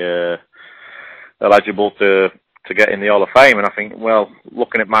me eligible to get in the Hall of Fame. And I think, well,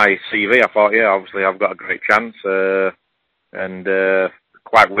 looking at my CV, I thought, yeah, obviously I've got a great chance. And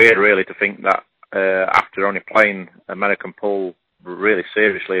quite weird, really, to think that after only playing American pool really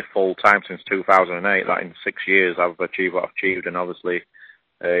seriously full time since 2008, that in 6 years I've achieved what I've achieved. And obviously,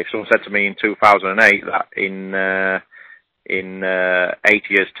 if someone said to me in 2008 that in 8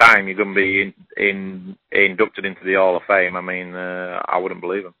 years' time you're going to be inducted into the Hall of Fame, I mean, I wouldn't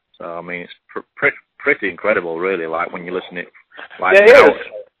believe them. So I mean, it's pretty incredible, really. Like when you listen to it, like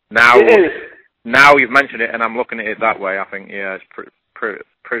now you've mentioned it, and I'm looking at it that way. I think, yeah, it's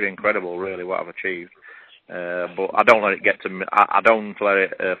pretty incredible, really, what I've achieved. But I don't let it get to me. I don't let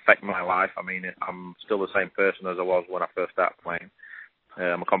it affect my life. I mean, I'm still the same person as I was when I first started playing.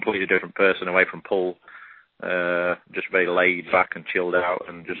 I'm a completely different person away from pool. Just very laid back and chilled out,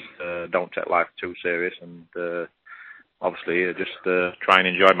 and just don't take life too serious. And obviously, just try and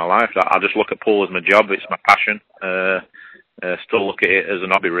enjoy my life. I just look at pool as my job. It's my passion. Still look at it as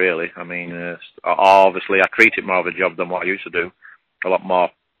an hobby, really. I mean, obviously, I treat it more of a job than what I used to do. A lot more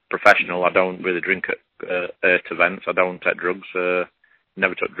professional. I don't really drink at events. I don't take drugs.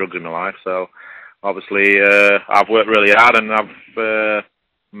 Never took drugs in my life. So obviously, I've worked really hard, and I've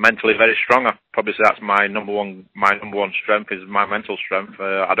mentally very strong. I probably say that's my number one strength is my mental strength.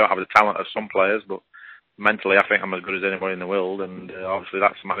 I don't have the talent of some players, but mentally, I think I'm as good as anybody in the world, and obviously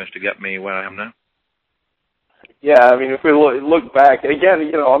that's managed to get me where I am now. Yeah, I mean, if we look back again,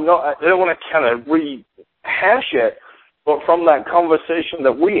 you know, I don't want to kind of rehash it, but from that conversation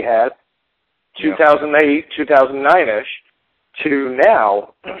that we had, 2008, 2009-ish, to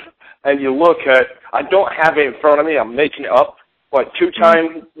now, and you look at, I don't have it in front of me, I'm making it up, but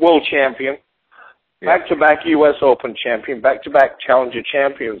two-time world champion, back-to-back U.S. Open champion, back-to-back Challenger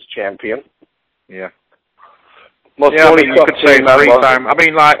Champions champion. Yeah. Most I mean, you could say 3 times. I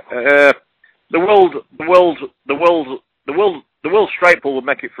mean, like, the world straight pool would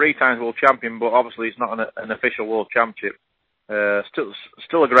make it 3 times world champion, but obviously it's not an official world championship.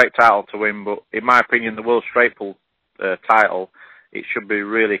 Still a great title to win, but in my opinion, the world straight pool title, it should be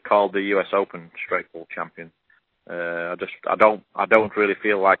really called the U.S. Open straight pool champion. I don't really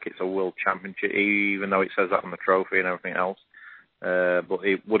feel like it's a world championship, even though it says that on the trophy and everything else. But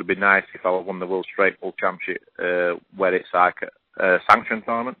it would have been nice if I won the world straight pool championship, where it's like a sanctioned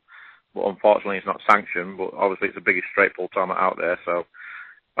tournament. But unfortunately, it's not sanctioned. But obviously, it's the biggest straight pool tournament out there. So,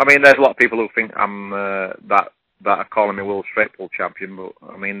 I mean, there's a lot of people who think I'm that are calling me world straight pool champion. But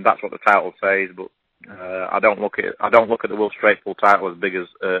I mean, that's what the title says. But I don't look at the world straight pool title as big as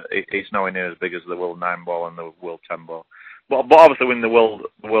it's nowhere near as big as the world 9-ball and the world 10-ball. But obviously, winning the world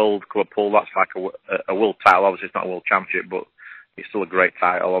club pool, that's like a world title. Obviously, it's not a world championship, but it's still a great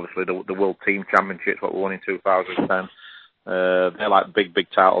title. Obviously, the world team championship, what we won in 2010. They're like big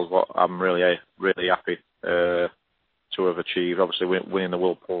titles. What I'm really happy to have achieved. Obviously, winning the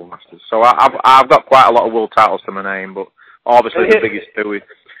World Pool Masters. So I've got quite a lot of world titles to my name, but obviously the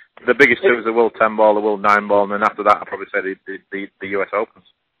biggest two is the World 10-ball, the World 9-ball, and then after that, I'd probably say the US Opens.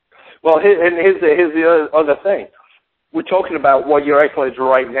 Well, here's the other thing. We're talking about what your accolades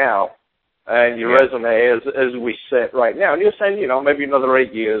right now and your resume as we sit right now, and you're saying, you know, maybe another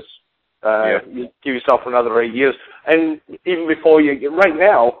 8 years. You give yourself another 8 years. And even before right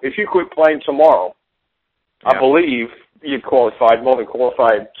now, if you quit playing tomorrow, I believe you're qualified, more than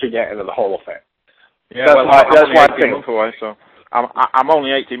qualified to get into the Hall of Fame. Yeah, that's my 18 months away, so I'm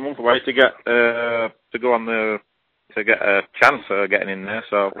only 18 months away to get to get a chance of getting in there.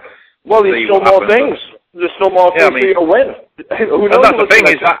 So well, there's still more things. There's still more things for you to win. Who knows? That's the thing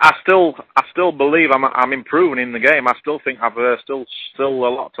is, I still believe I'm improving in the game. I still think I've still a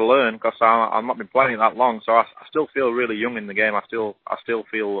lot to learn because I've not been playing that long. So I still feel really young in the game. I still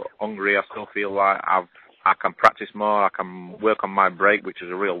feel hungry. I still feel like I can practice more. I can work on my break, which is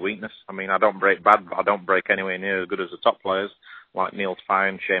a real weakness. I mean, I don't break bad, but I don't break anywhere near as good as the top players like Neil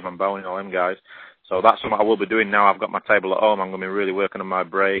Fine, Shaman Bowen, all them guys. So that's something I will be doing now. I've got my table at home. I'm going to be really working on my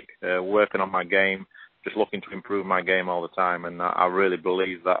break, working on my game. Just looking to improve my game all the time, and I really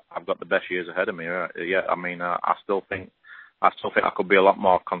believe that I've got the best years ahead of me. Yeah, I mean, I still think I could be a lot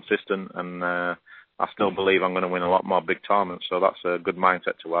more consistent, and I still believe I'm going to win a lot more big tournaments. So that's a good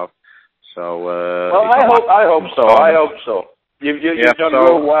mindset to have. So well, I hope so. You've done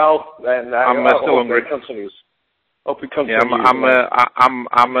real well, and I'm still hungry. Continues. Hope it continues. Yeah,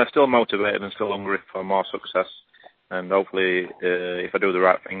 I'm still motivated and still hungry for more success, and hopefully, if I do the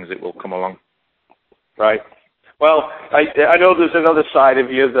right things, it will come along. Right. Well, I know there's another side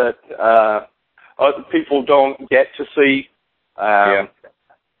of you that other people don't get to see.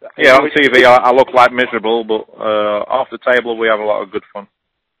 Yeah, on TV I look like miserable, but off the table we have a lot of good fun.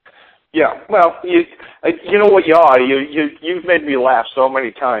 Yeah, well, you know what you are. You've made me laugh so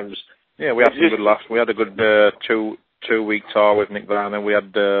many times. Yeah, we had some good laughs. We had a good 2-week tour with Nick Varner. We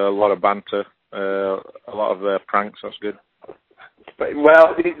had a lot of banter, a lot of pranks. That's good.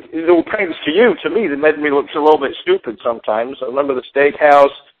 Well, they were pranks to you. To me, they made me look a little bit stupid sometimes. I remember the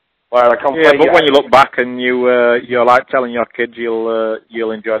steakhouse where I come. Yeah, but when you look back and you're like telling your kids,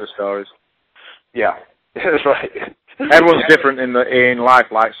 you'll enjoy the stories. Yeah, that's right. Everyone's different in life,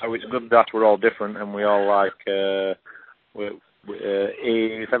 like, so it's good that we're all different and we all like.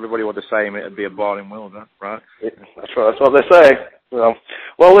 If everybody were the same, it'd be a boring world, right? That's what they say. Well,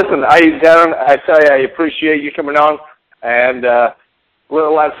 listen, Darren, I tell you, I appreciate you coming on, and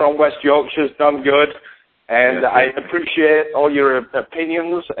little lad from West Yorkshire's done good, and I appreciate all your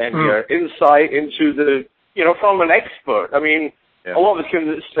opinions and your insight into the, from an expert. I mean, a lot of us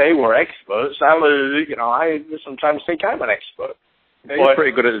can say we're experts. I sometimes think I'm an expert. Yeah, you're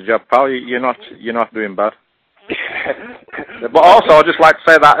pretty good at the job, pal. You're not doing bad. But also, I'd just like to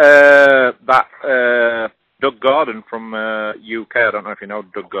say that Doug Gordon from UK. I don't know if you know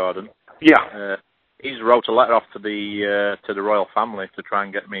Doug Gordon. Yeah. He's wrote a letter off to the royal family to try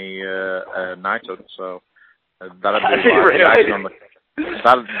and get me a knighthood. So that'd be the icing on the.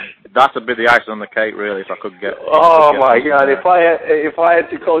 That'd be the icing on the cake, really, if I could get. Oh my God! If I had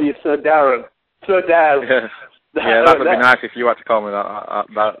to call you Sir Darren, Sir Darren. Yeah, that would be nice if you had to call me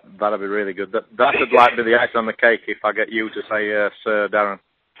that. That'd be really good. That'd like be the icing on the cake if I get you to say Sir Darren.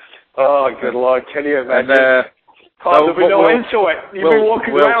 Oh, good Lord! Can you imagine? There'll be no end to it. You'll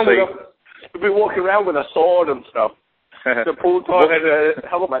be walking around with a sword and stuff. The pool toilet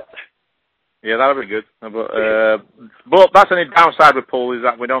helmet. Yeah, that'll be good. But that's the only downside with pool is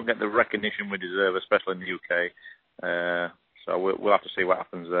that we don't get the recognition we deserve, especially in the UK. So we'll have to see what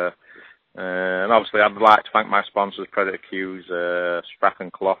happens there. And obviously, I'd like to thank my sponsors, Predator Cues, Strachan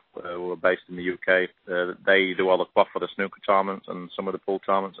Cloth, who are based in the UK. They do all the cloth for the snooker tournaments and some of the pool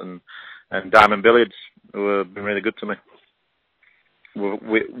tournaments, and Diamond Billiards, who have been really good to me.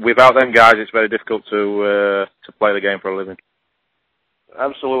 Without them guys, it's very difficult to play the game for a living.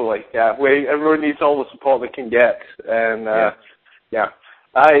 Absolutely, yeah. Everyone needs all the support they can get, and I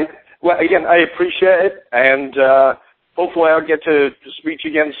appreciate it, and hopefully I'll get to speak to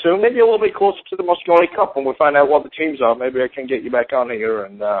you again soon. Maybe a little bit closer to the Moscone Cup when we find out what the teams are. Maybe I can get you back on here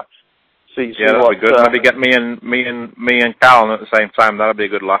and see. Yeah, that'd be good. Maybe get me and Carl on at the same time. That'd be a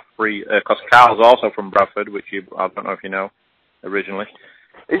good laugh. Free, because Carl's also from Bradford, which I don't know if you know originally.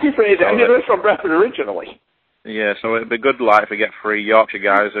 Is he from Bradford originally? Yeah, so it'd be good if we get 3 Yorkshire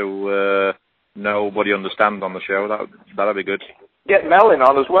guys who nobody understands on the show. That'd be good. Get Melin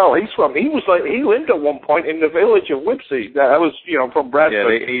on as well. He lived at one point in the village of Whipsey. That was, from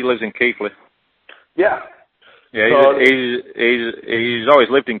Bradford. Yeah, he lives in Keighley. Yeah. Yeah, so, he's always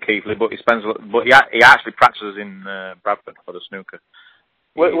lived in Keighley, but he actually practices in Bradford for the snooker.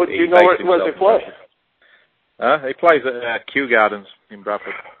 Do you know where he plays? He plays at Kew Gardens in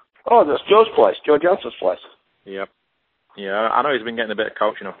Bradford. Oh, that's Joe's place, Joe Johnson's place. Yep. Yeah, I know he's been getting a bit of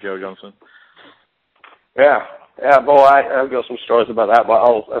coaching off Joe Johnson. Yeah, boy, I've got some stories about that,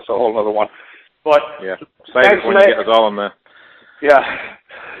 but that's a whole other one. But yeah, save it when you get us all on there. Yeah.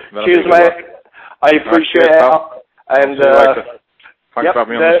 Cheers, mate. I appreciate it. And thanks for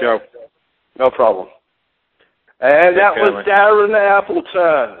having me on the show. No problem. And that was Darren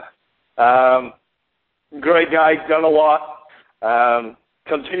Appleton. Great guy, done a lot.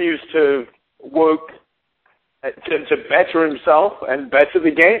 Continues to work to better himself and better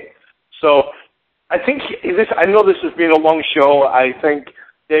the game. So I think I know this has been a long show. I think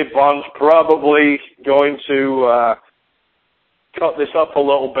Dave Bond's probably going to cut this up a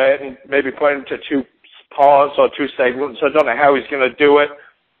little bit and maybe put it into 2 parts or 2 segments. I don't know how he's going to do it,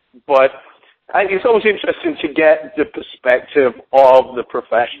 but I think it's always interesting to get the perspective of the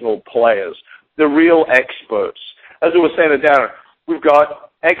professional players, the real experts. As I was saying to Darren, we've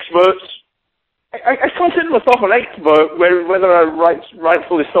got experts. I consider myself an expert, whether I'm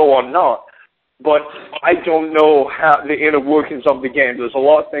rightfully so or not. But I don't know how the inner workings of the game. There's a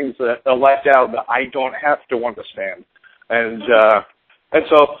lot of things that are left out that I don't have to understand. And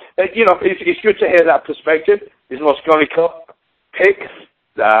so, it's good to hear that perspective. His Moscone Cup picks,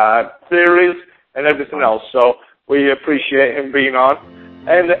 theories, and everything else. So we appreciate him being on.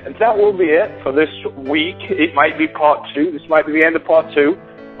 And that will be it for this week. It might be part 2. This might be the end of part 2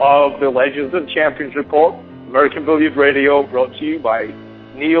 of the Legends and Champions Report, American Billiard Radio, brought to you by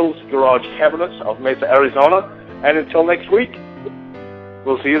Neil's Garage Cabinets of Mesa, Arizona. And until next week,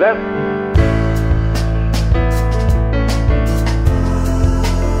 we'll see you then.